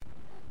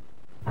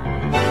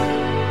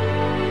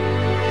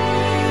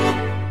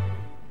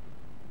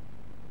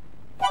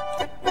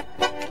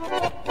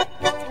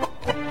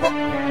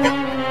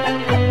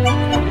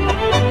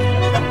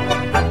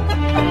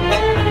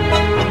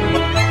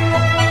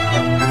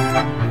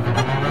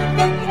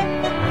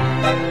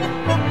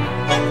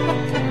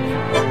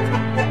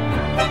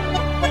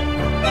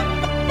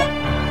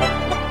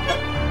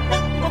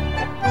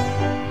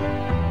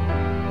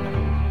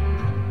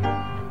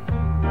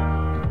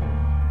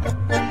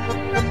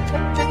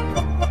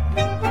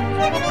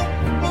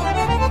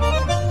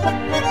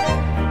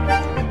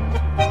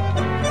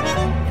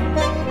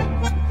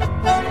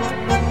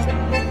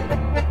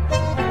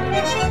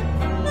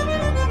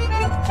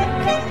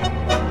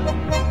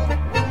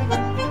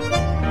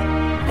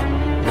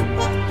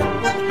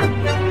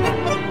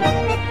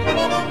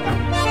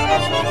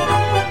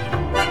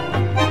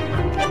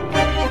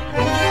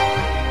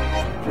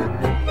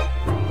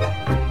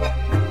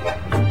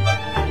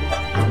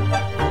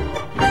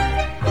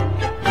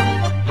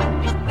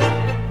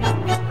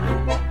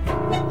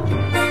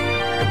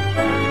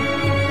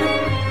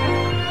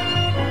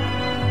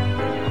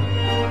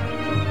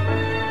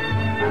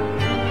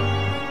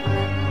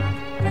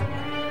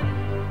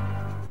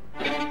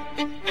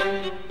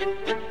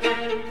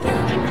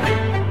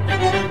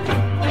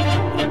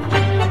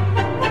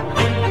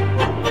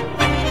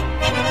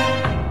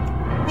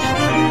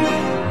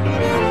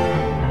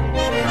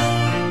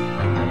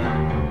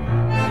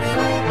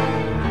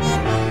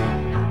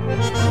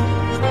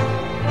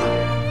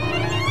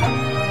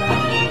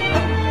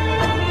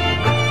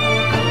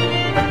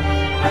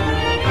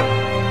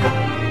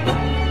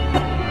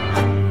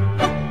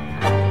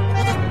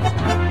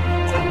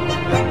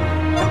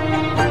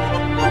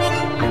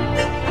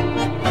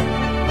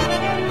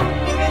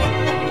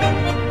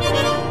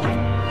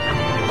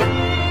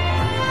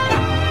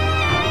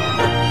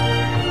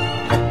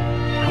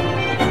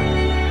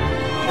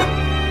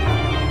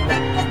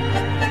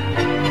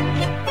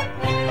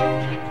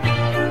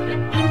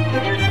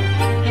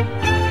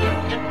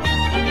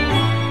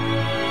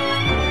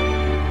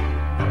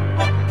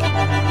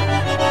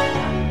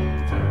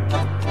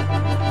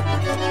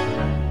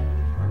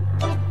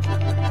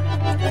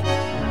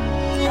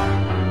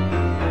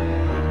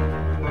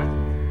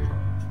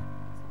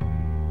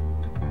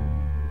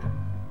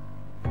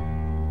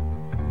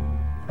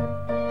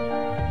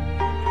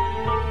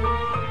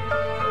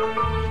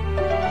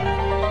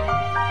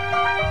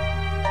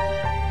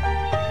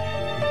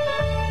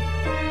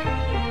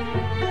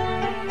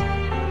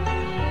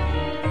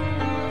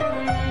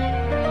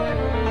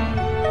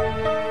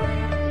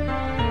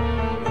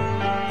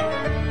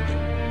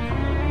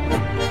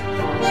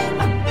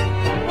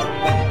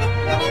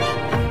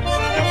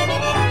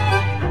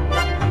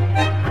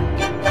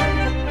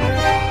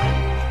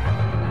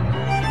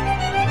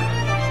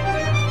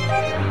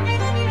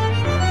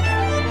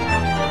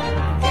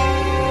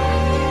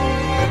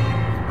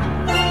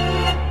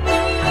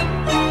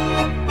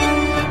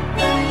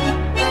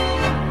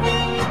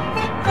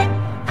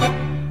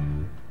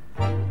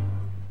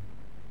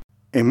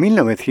 En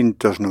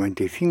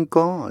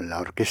 1995, la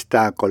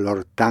orquesta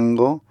Color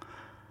Tango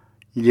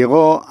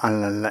llegó a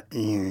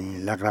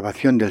la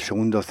grabación del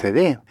segundo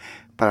CD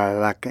para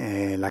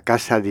la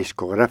casa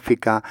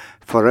discográfica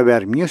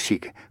Forever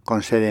Music,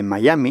 con sede en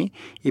Miami,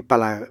 y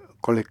para la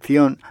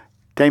colección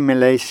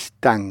Timeless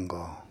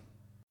Tango.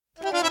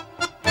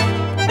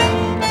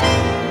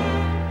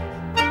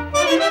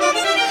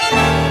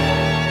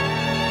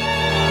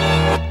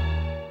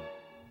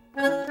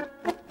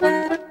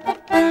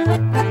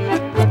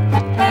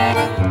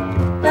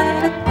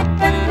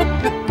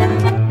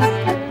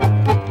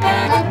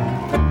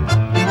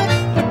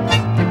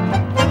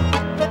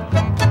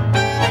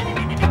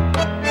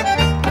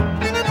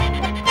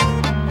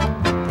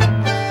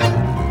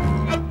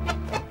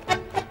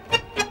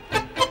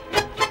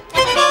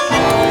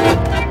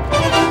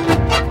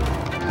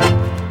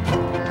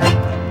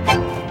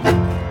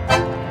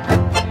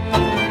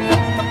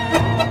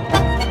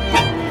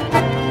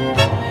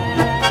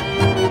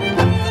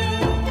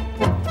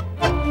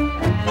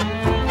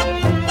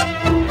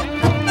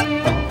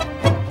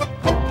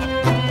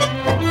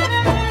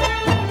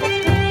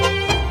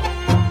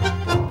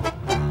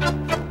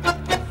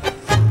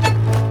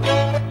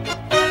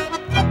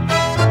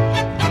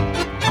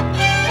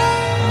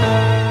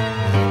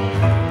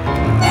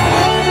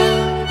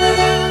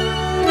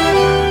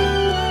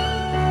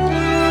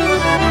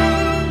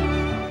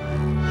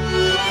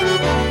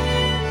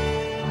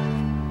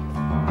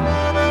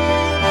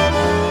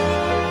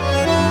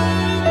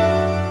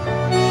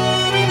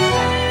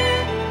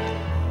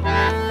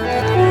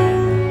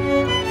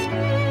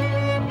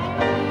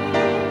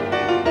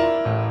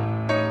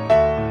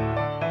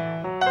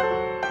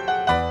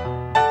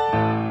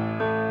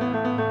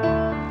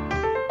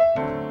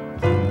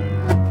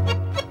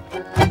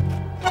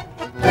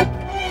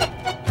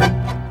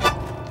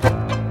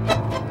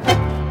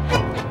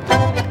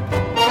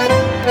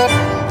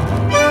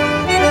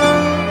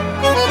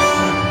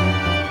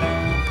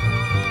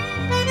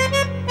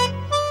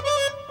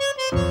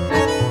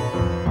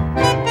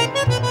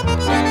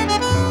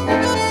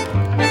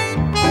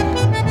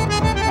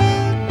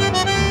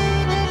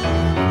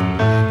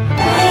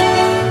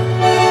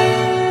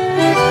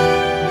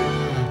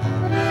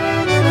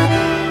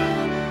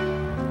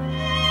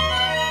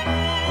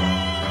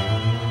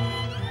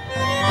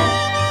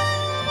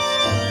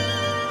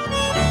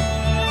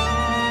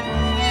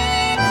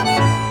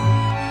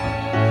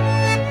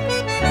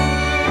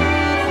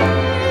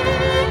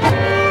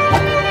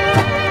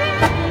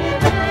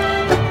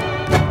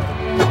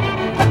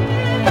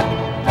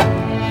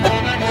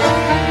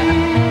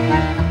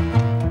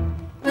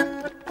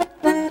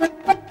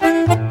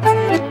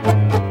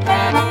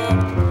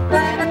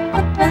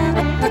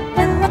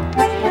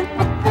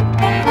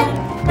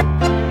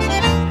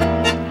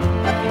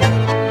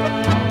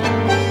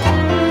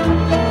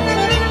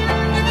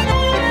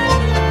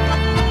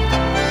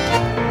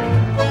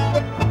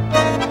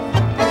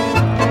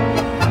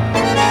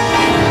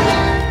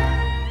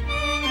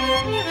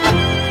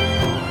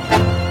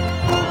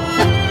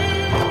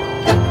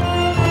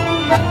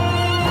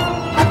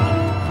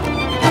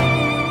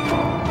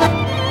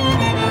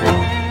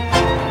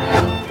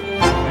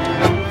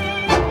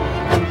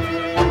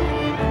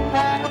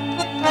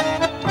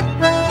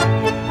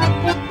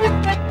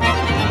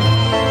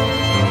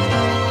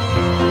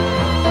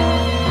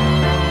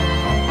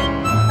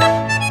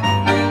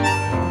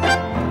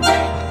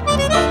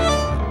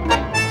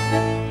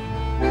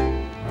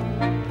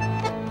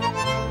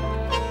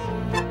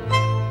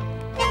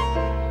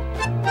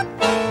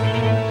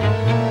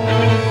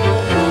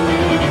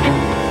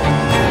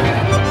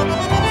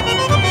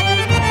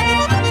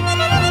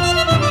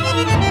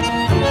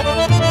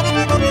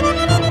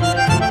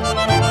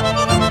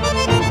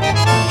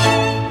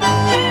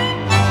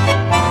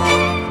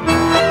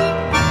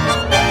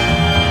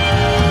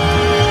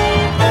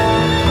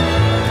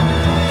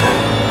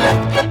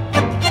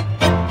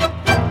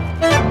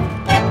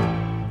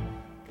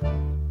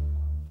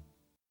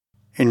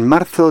 En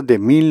marzo de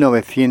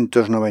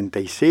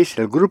 1996,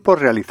 el grupo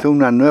realizó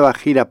una nueva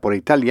gira por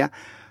Italia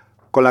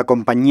con la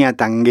compañía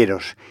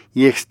Tangueros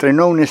y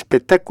estrenó un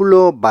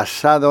espectáculo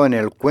basado en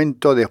el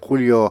cuento de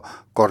Julio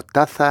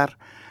Cortázar,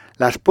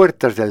 Las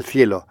puertas del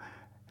cielo,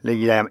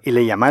 y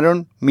le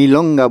llamaron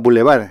Milonga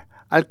Boulevard,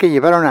 al que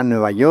llevaron a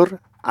Nueva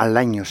York al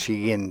año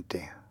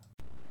siguiente.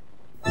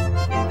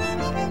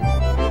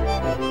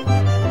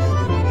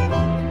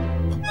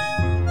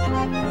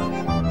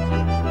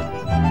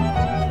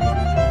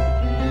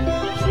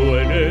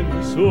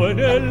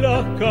 Suenen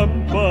las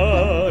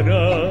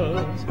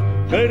campanas,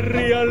 que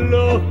rían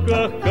los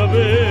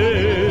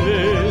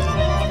cascabeles,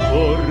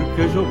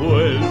 porque yo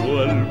vuelvo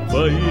al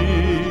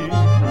país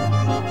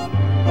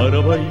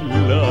para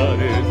bailar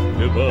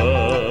este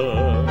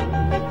vals.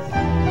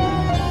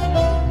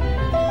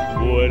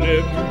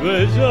 Vuelen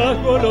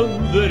bellas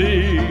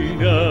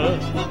golondrinas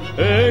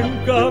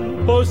en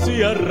campos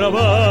y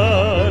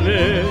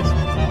arrabales,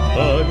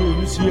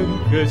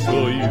 anuncian que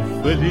soy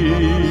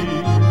feliz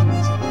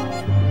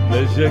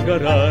de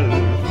llegar al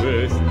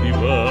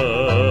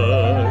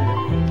festival.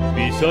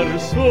 Mis pisar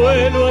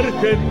suelo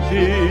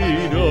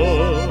argentino,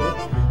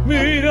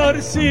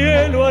 mirar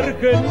cielo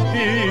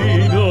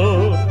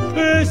argentino,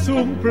 es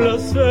un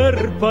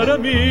placer para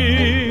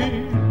mí,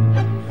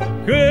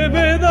 que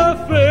me da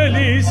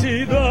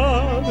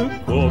felicidad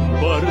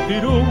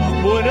compartir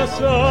un buen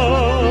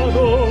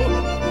asado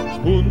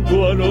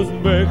junto a los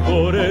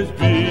mejores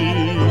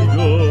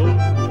vinos.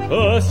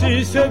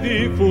 Así se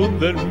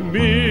difunde en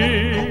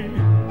mí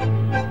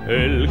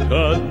el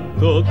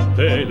canto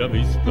de la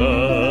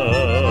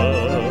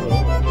amistad.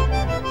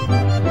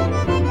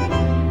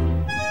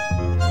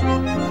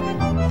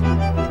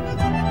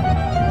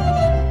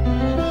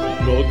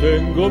 No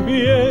tengo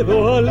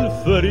miedo al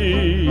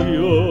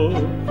frío,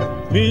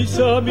 mis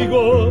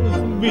amigos,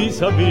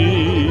 mis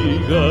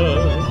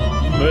amigas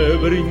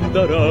me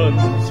brindarán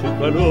su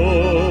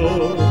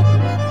calor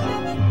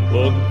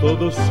con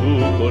todo su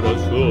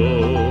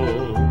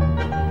corazón.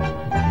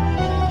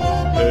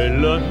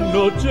 En las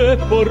noches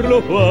por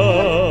los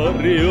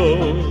barrios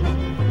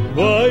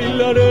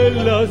bailaré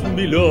las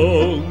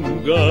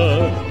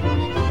milongas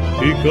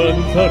y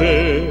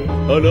cantaré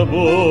al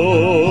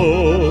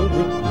amor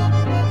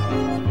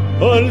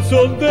al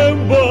son de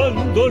un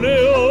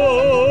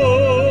bandoneón.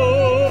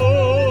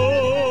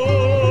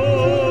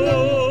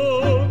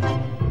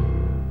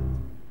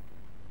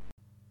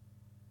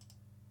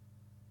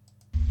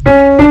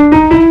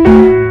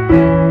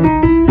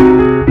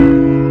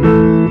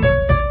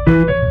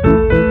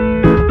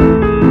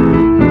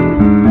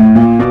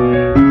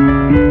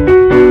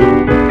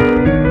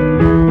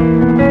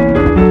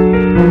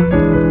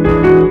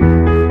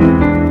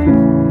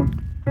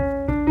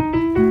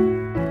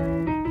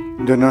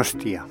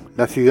 Donostia,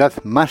 la ciudad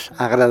más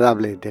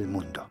agradable del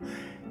mundo.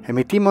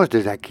 Emitimos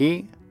desde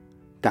aquí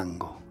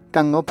tango.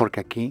 Tango porque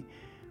aquí,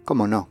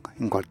 como no,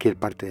 en cualquier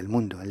parte del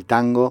mundo, el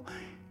tango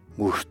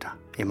gusta,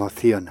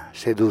 emociona,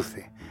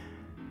 seduce.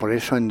 Por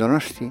eso en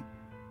Donosti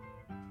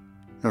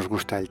nos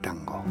gusta el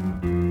tango.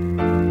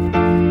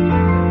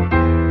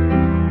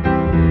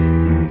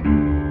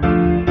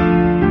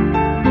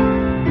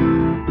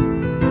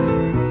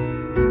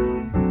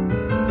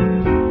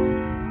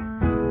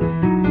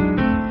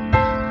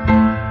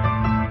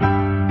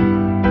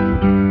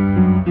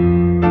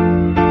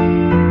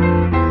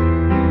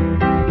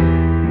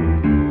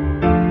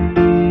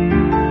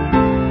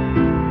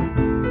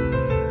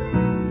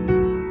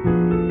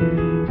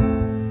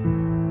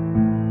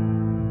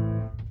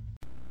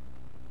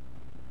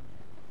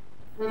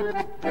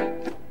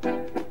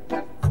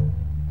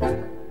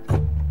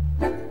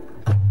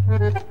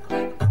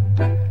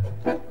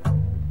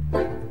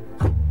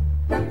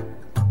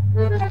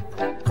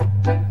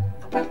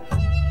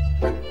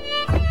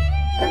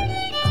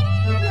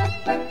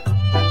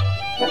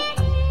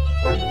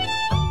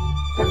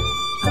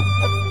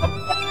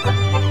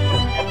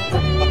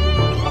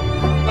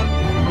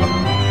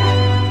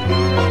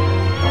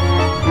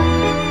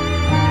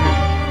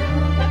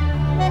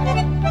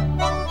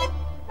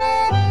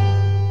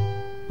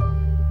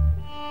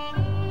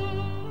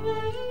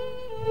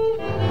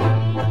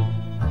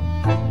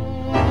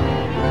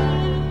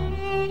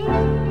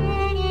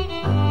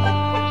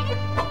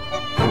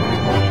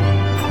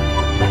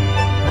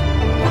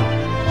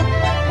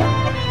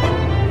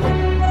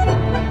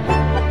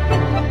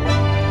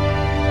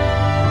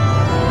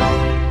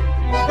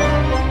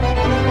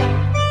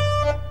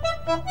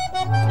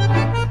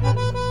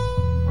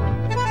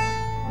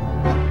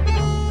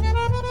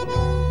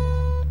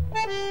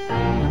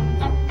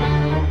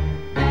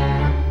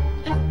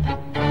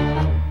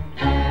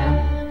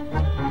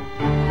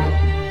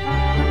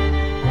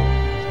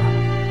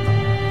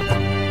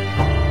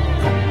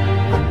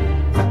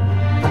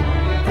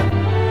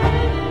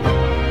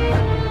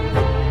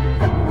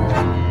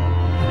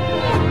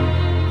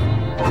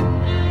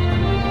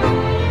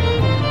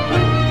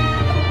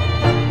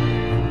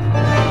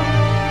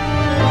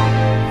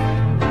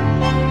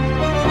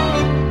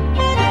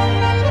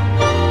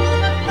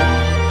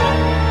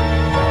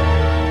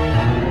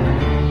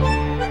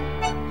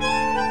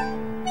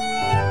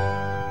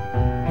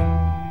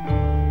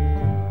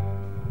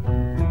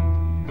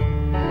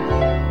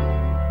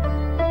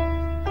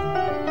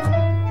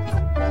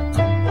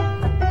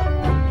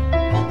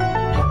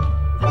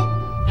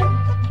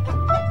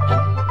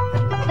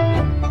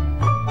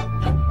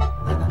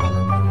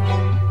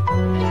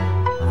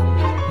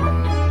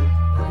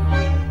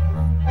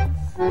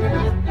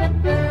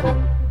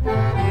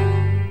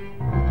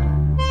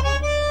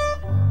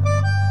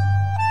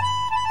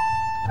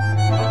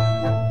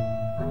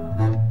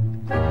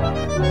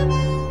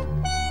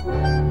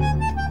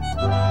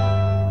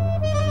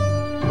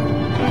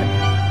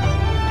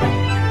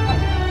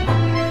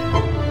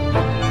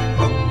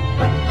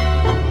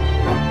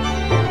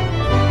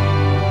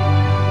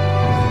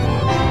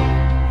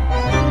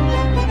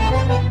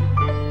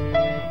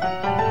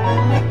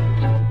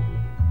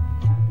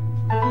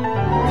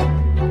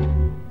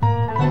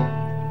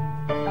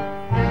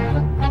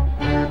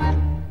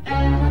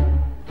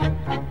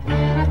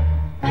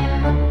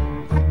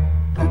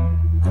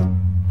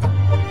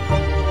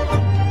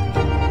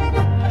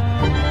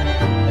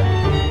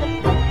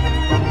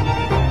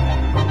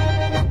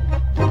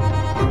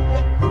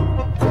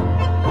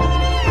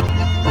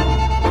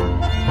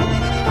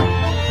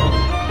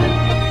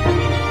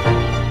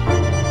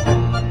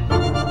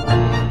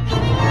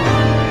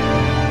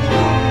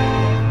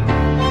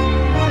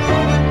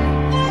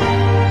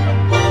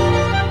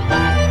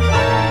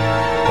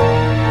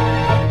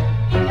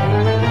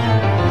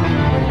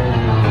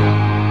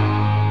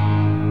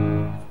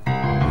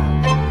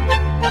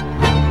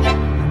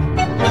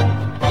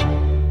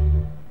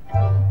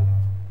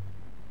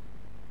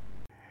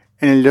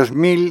 el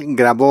 2000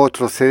 grabó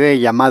otro CD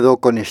llamado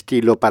Con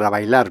estilo para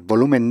bailar,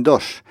 volumen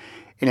 2,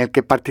 en el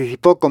que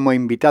participó como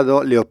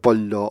invitado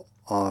Leopoldo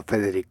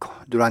Federico.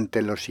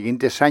 Durante los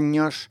siguientes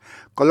años,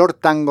 Color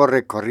Tango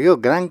recorrió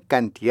gran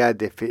cantidad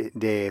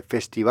de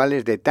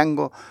festivales de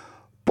tango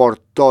por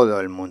todo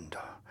el mundo.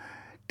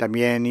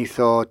 También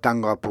hizo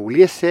tango a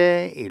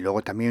Pugliese y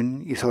luego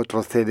también hizo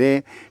otro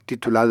CD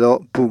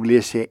titulado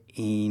Pugliese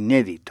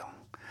Inédito,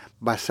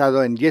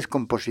 basado en 10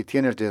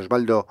 composiciones de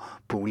Osvaldo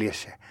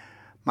Pugliese,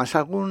 más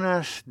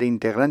algunas de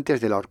integrantes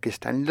de la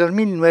orquesta. En el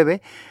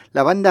 2009,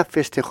 la banda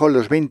festejó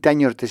los 20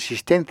 años de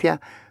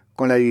existencia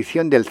con la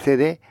edición del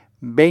CD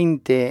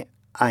 20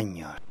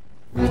 años.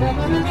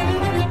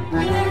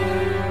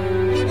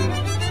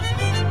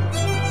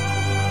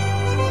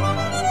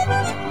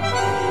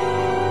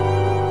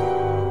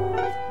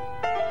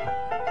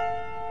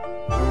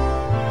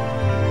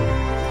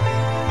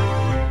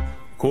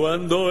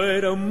 Cuando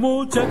era un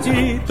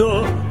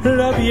muchachito,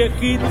 la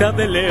viejita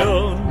de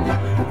León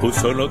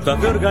puso notas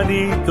de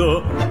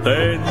organito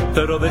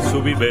dentro de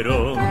su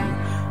biberón.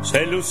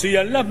 Se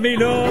lucían las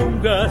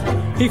milongas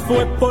y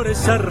fue por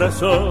esa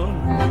razón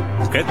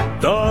que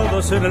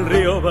todos en el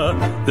Rioba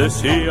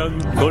decían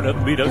con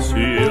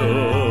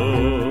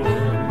admiración: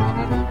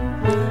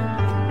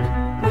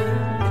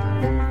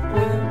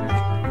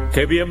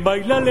 qué bien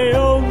baila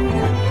León,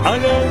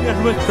 alegra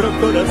nuestro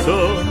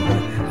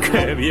corazón.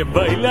 Qué bien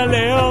baila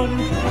León,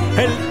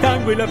 el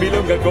tango y la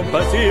milonga con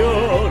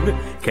pasión.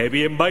 Qué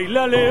bien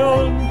baila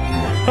León,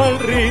 al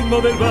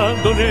ritmo del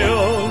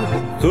bandoneón.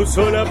 Tu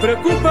sola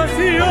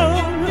preocupación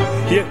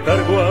y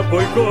estar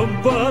guapo y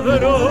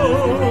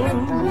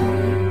compadrón.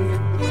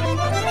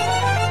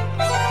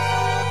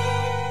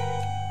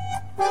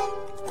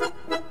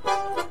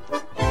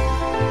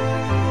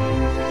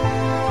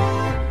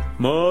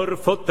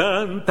 Morfó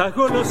tantas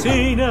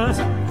golosinas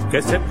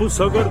que se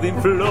puso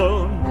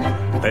gordinflón,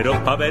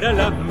 pero pa' ver a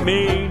las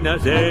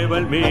minas lleva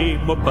el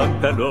mismo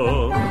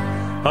pantalón.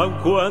 Aun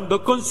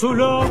cuando con su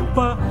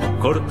lompa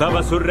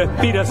cortaba su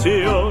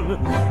respiración,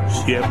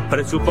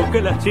 siempre supo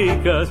que las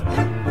chicas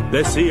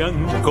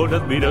decían con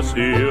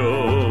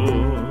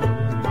admiración: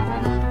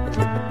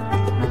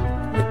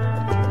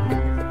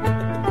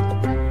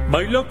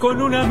 bailó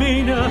con una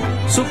mina,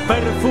 su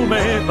perfume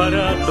es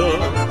barato.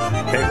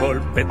 De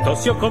golpe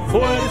tosió con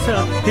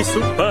fuerza y su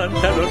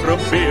pantalón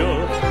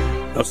rompió.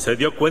 No se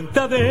dio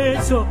cuenta de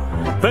eso,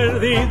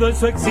 perdido en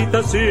su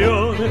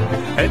excitación.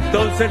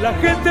 Entonces la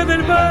gente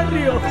del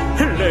barrio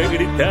le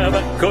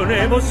gritaba con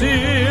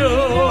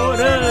emoción: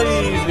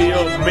 ¡ay,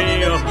 Dios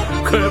mío,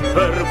 qué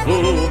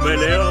perfume,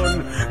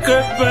 León,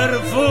 qué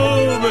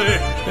perfume!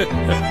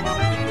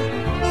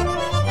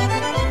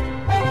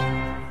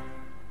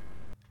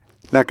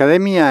 La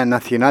Academia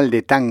Nacional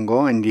de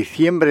Tango, en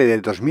diciembre de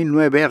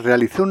 2009,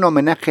 realizó un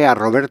homenaje a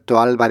Roberto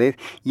Alvarez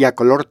y a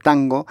Color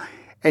Tango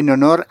en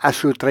honor a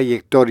su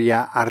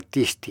trayectoria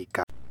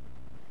artística.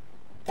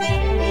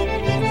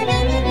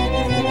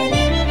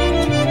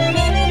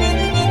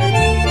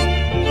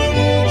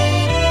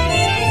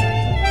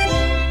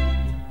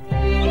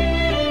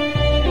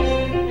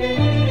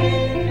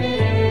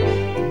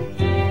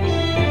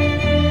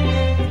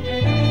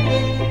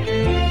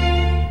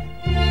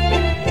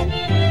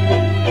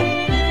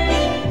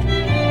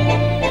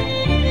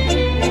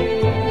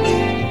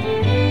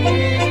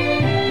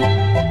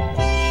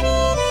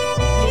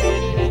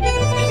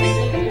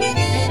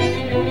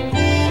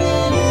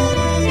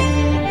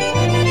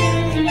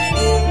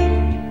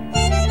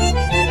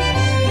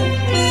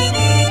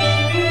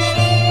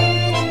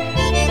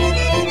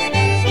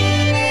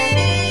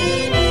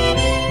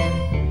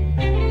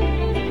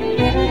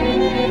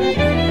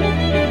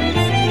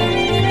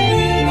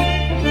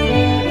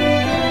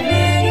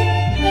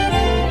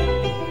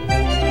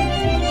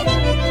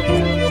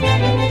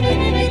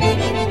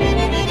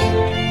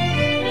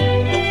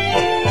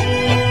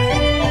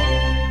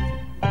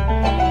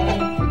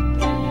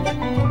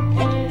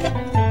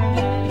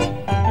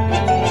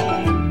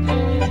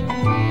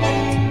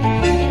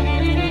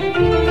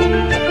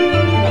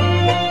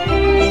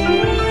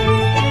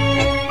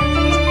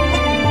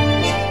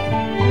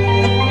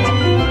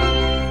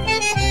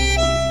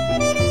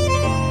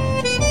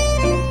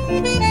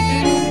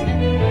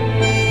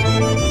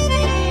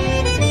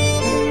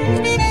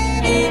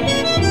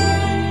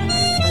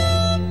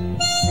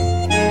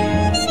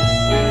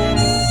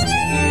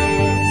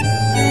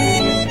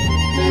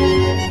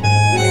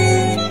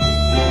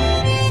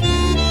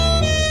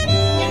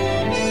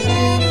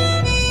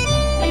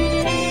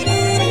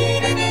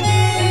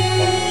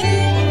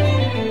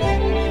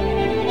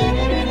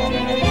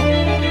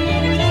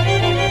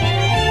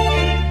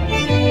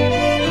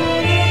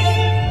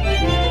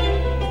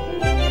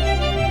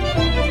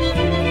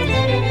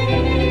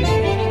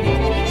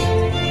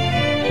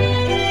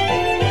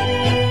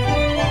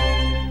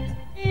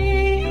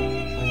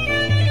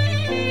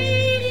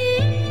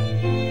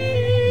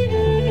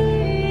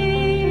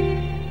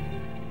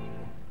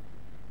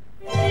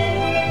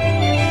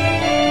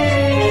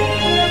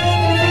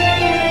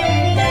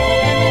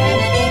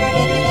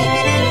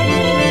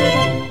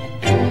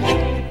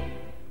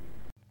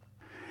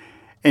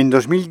 En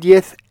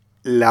 2010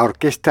 la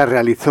orquesta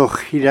realizó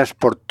giras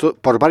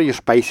por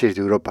varios países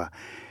de Europa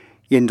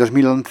y en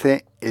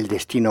 2011 el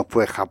destino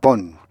fue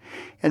Japón.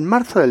 En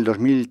marzo del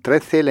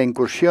 2013 la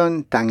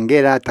incursión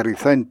tanguera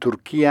aterrizó en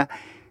Turquía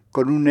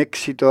con un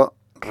éxito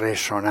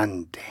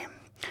resonante.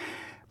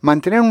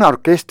 Mantener una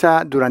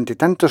orquesta durante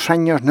tantos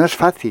años no es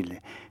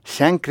fácil.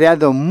 Se han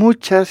creado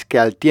muchas que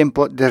al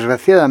tiempo,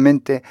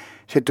 desgraciadamente,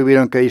 se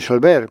tuvieron que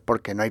disolver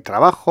porque no hay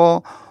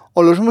trabajo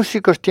o los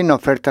músicos tienen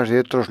ofertas de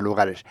otros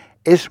lugares.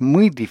 Es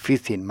muy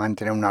difícil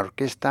mantener una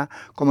orquesta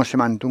como se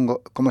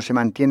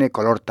mantiene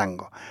Color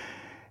Tango.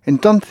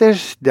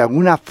 Entonces, de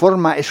alguna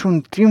forma, es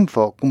un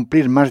triunfo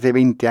cumplir más de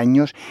 20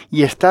 años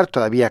y estar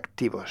todavía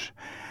activos.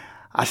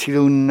 Ha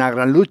sido una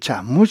gran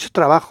lucha, mucho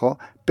trabajo,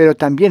 pero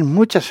también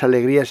muchas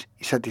alegrías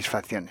y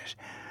satisfacciones.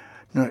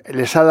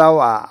 Les ha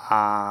dado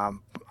a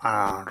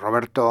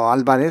Roberto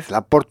Alvarez la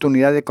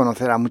oportunidad de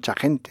conocer a mucha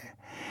gente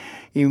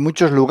y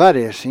muchos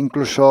lugares,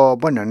 incluso,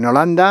 en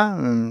Holanda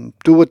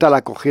tuvo tal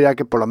acogida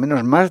que por lo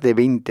menos más de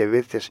 20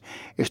 veces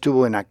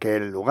estuvo en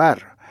aquel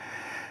lugar.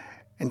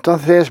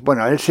 Entonces,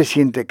 él se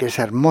siente que es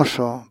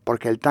hermoso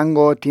porque el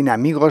tango tiene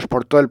amigos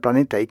por todo el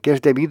planeta y que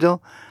es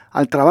debido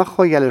al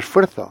trabajo y al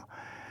esfuerzo,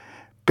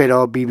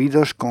 pero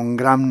vividos con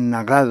gran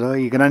agrado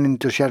y gran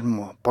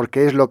entusiasmo,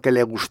 porque es lo que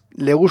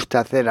le gusta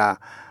hacer a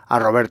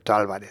Roberto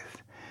Alvarez.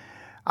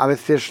 A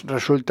veces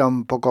resulta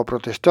un poco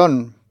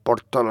protestón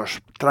por todos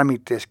los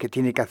trámites que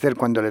tiene que hacer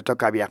cuando le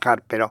toca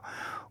viajar, pero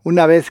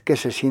una vez que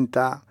se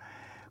sienta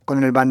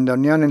con el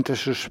bandoneón entre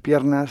sus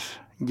piernas,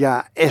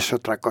 ya es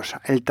otra cosa.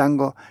 El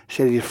tango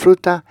se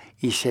disfruta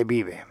y se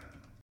vive.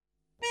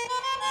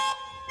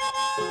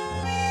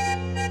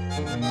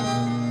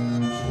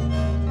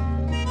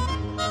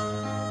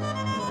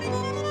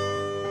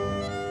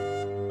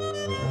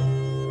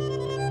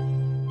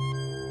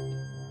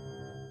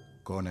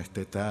 Con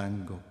este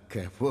tango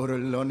que es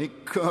burlón y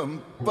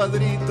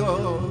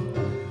compadrito,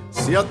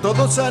 si a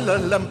todos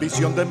alas la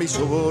ambición de mi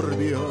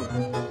suburbio.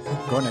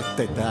 Con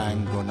este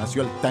tango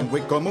nació el tango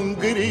y como un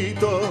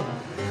grito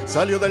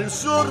salió del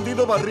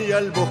sórdido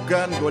barrial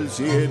buscando el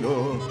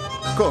cielo.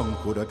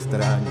 Conjuro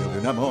extraño de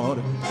un amor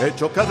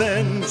hecho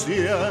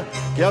cadencia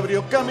que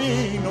abrió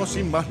camino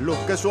sin más luz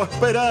que su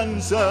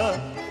esperanza.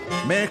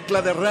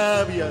 Mezcla de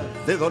rabia,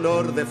 de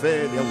dolor, de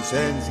fe, de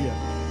ausencia,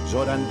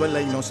 llorando en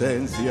la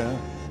inocencia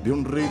de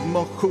un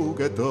ritmo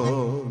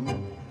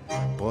juguetón.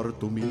 Por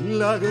tu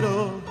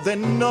milagro de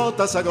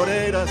notas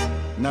agoreras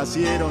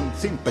nacieron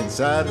sin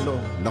pensarlo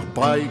los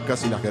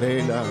paicas y las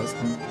grelas.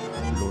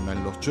 Luna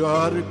en los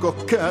charcos,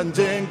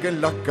 canyengue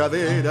en las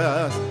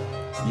caderas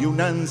y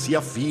una ansia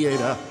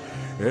fiera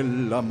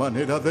en la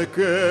manera de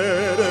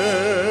querer.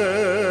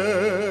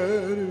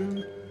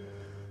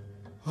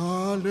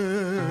 Al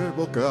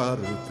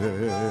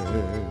evocarte,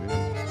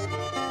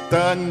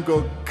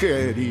 tango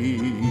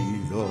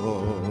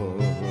querido,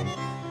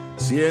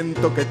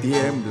 siento que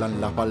tiemblan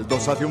las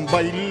baldosas de un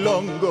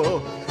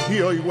bailongo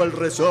y oigo el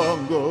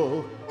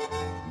rezongo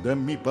de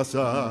mi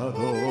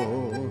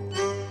pasado.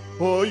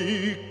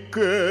 Hoy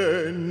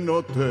que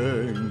no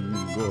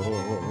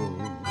tengo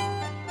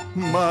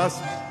más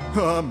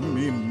a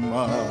mi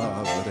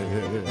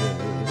madre,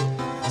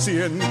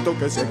 siento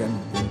que se en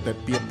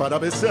puntapié para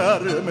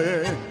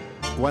besarme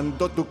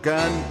cuando tu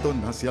canto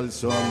nace al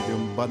son de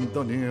un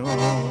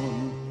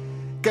bandoneón.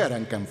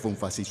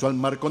 Carancanfunfas hizo al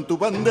mar con tu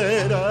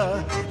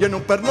bandera y en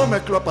un perno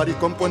mezcló a París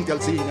con Puente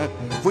Alsina.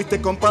 Fuiste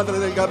compadre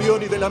del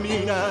gavión y de la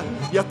mina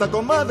y hasta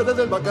comadre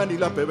del bacán y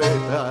la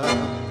pebeta.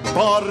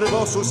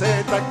 Porvo,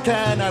 Suceta,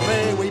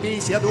 Canarreo y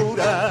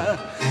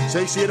Viciadura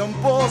se hicieron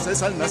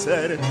voces al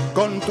nacer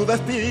con tu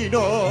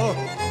destino.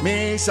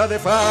 Misa de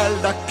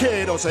falda,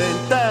 querosén,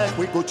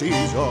 tajo y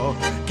cuchillo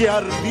que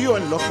ardió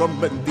en los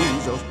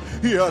conventillos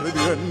y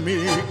ardió en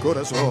mi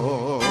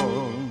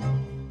corazón.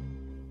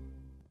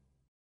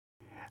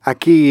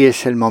 Aquí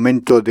es el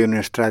momento de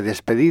nuestra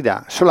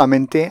despedida,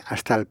 solamente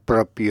hasta el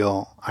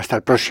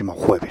próximo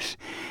jueves.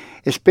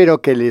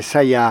 Espero que les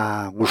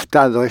haya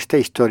gustado esta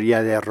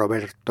historia de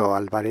Roberto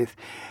Alvarez,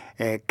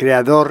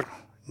 creador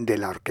de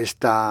la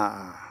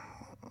orquesta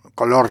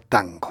Color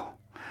Tango.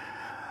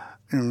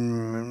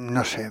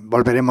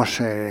 Volveremos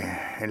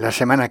la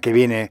semana que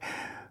viene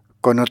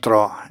con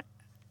otro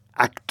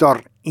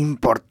actor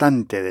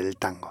importante del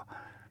tango.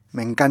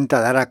 Me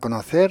encanta dar a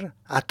conocer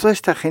a toda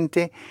esta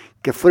gente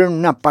que fueron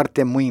una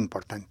parte muy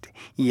importante.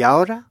 Y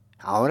ahora,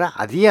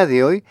 a día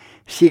de hoy,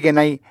 siguen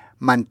ahí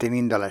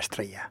manteniendo la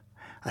estrella.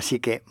 Así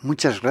que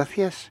muchas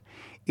gracias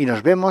y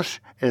nos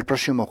vemos el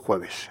próximo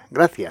jueves.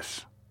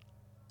 Gracias.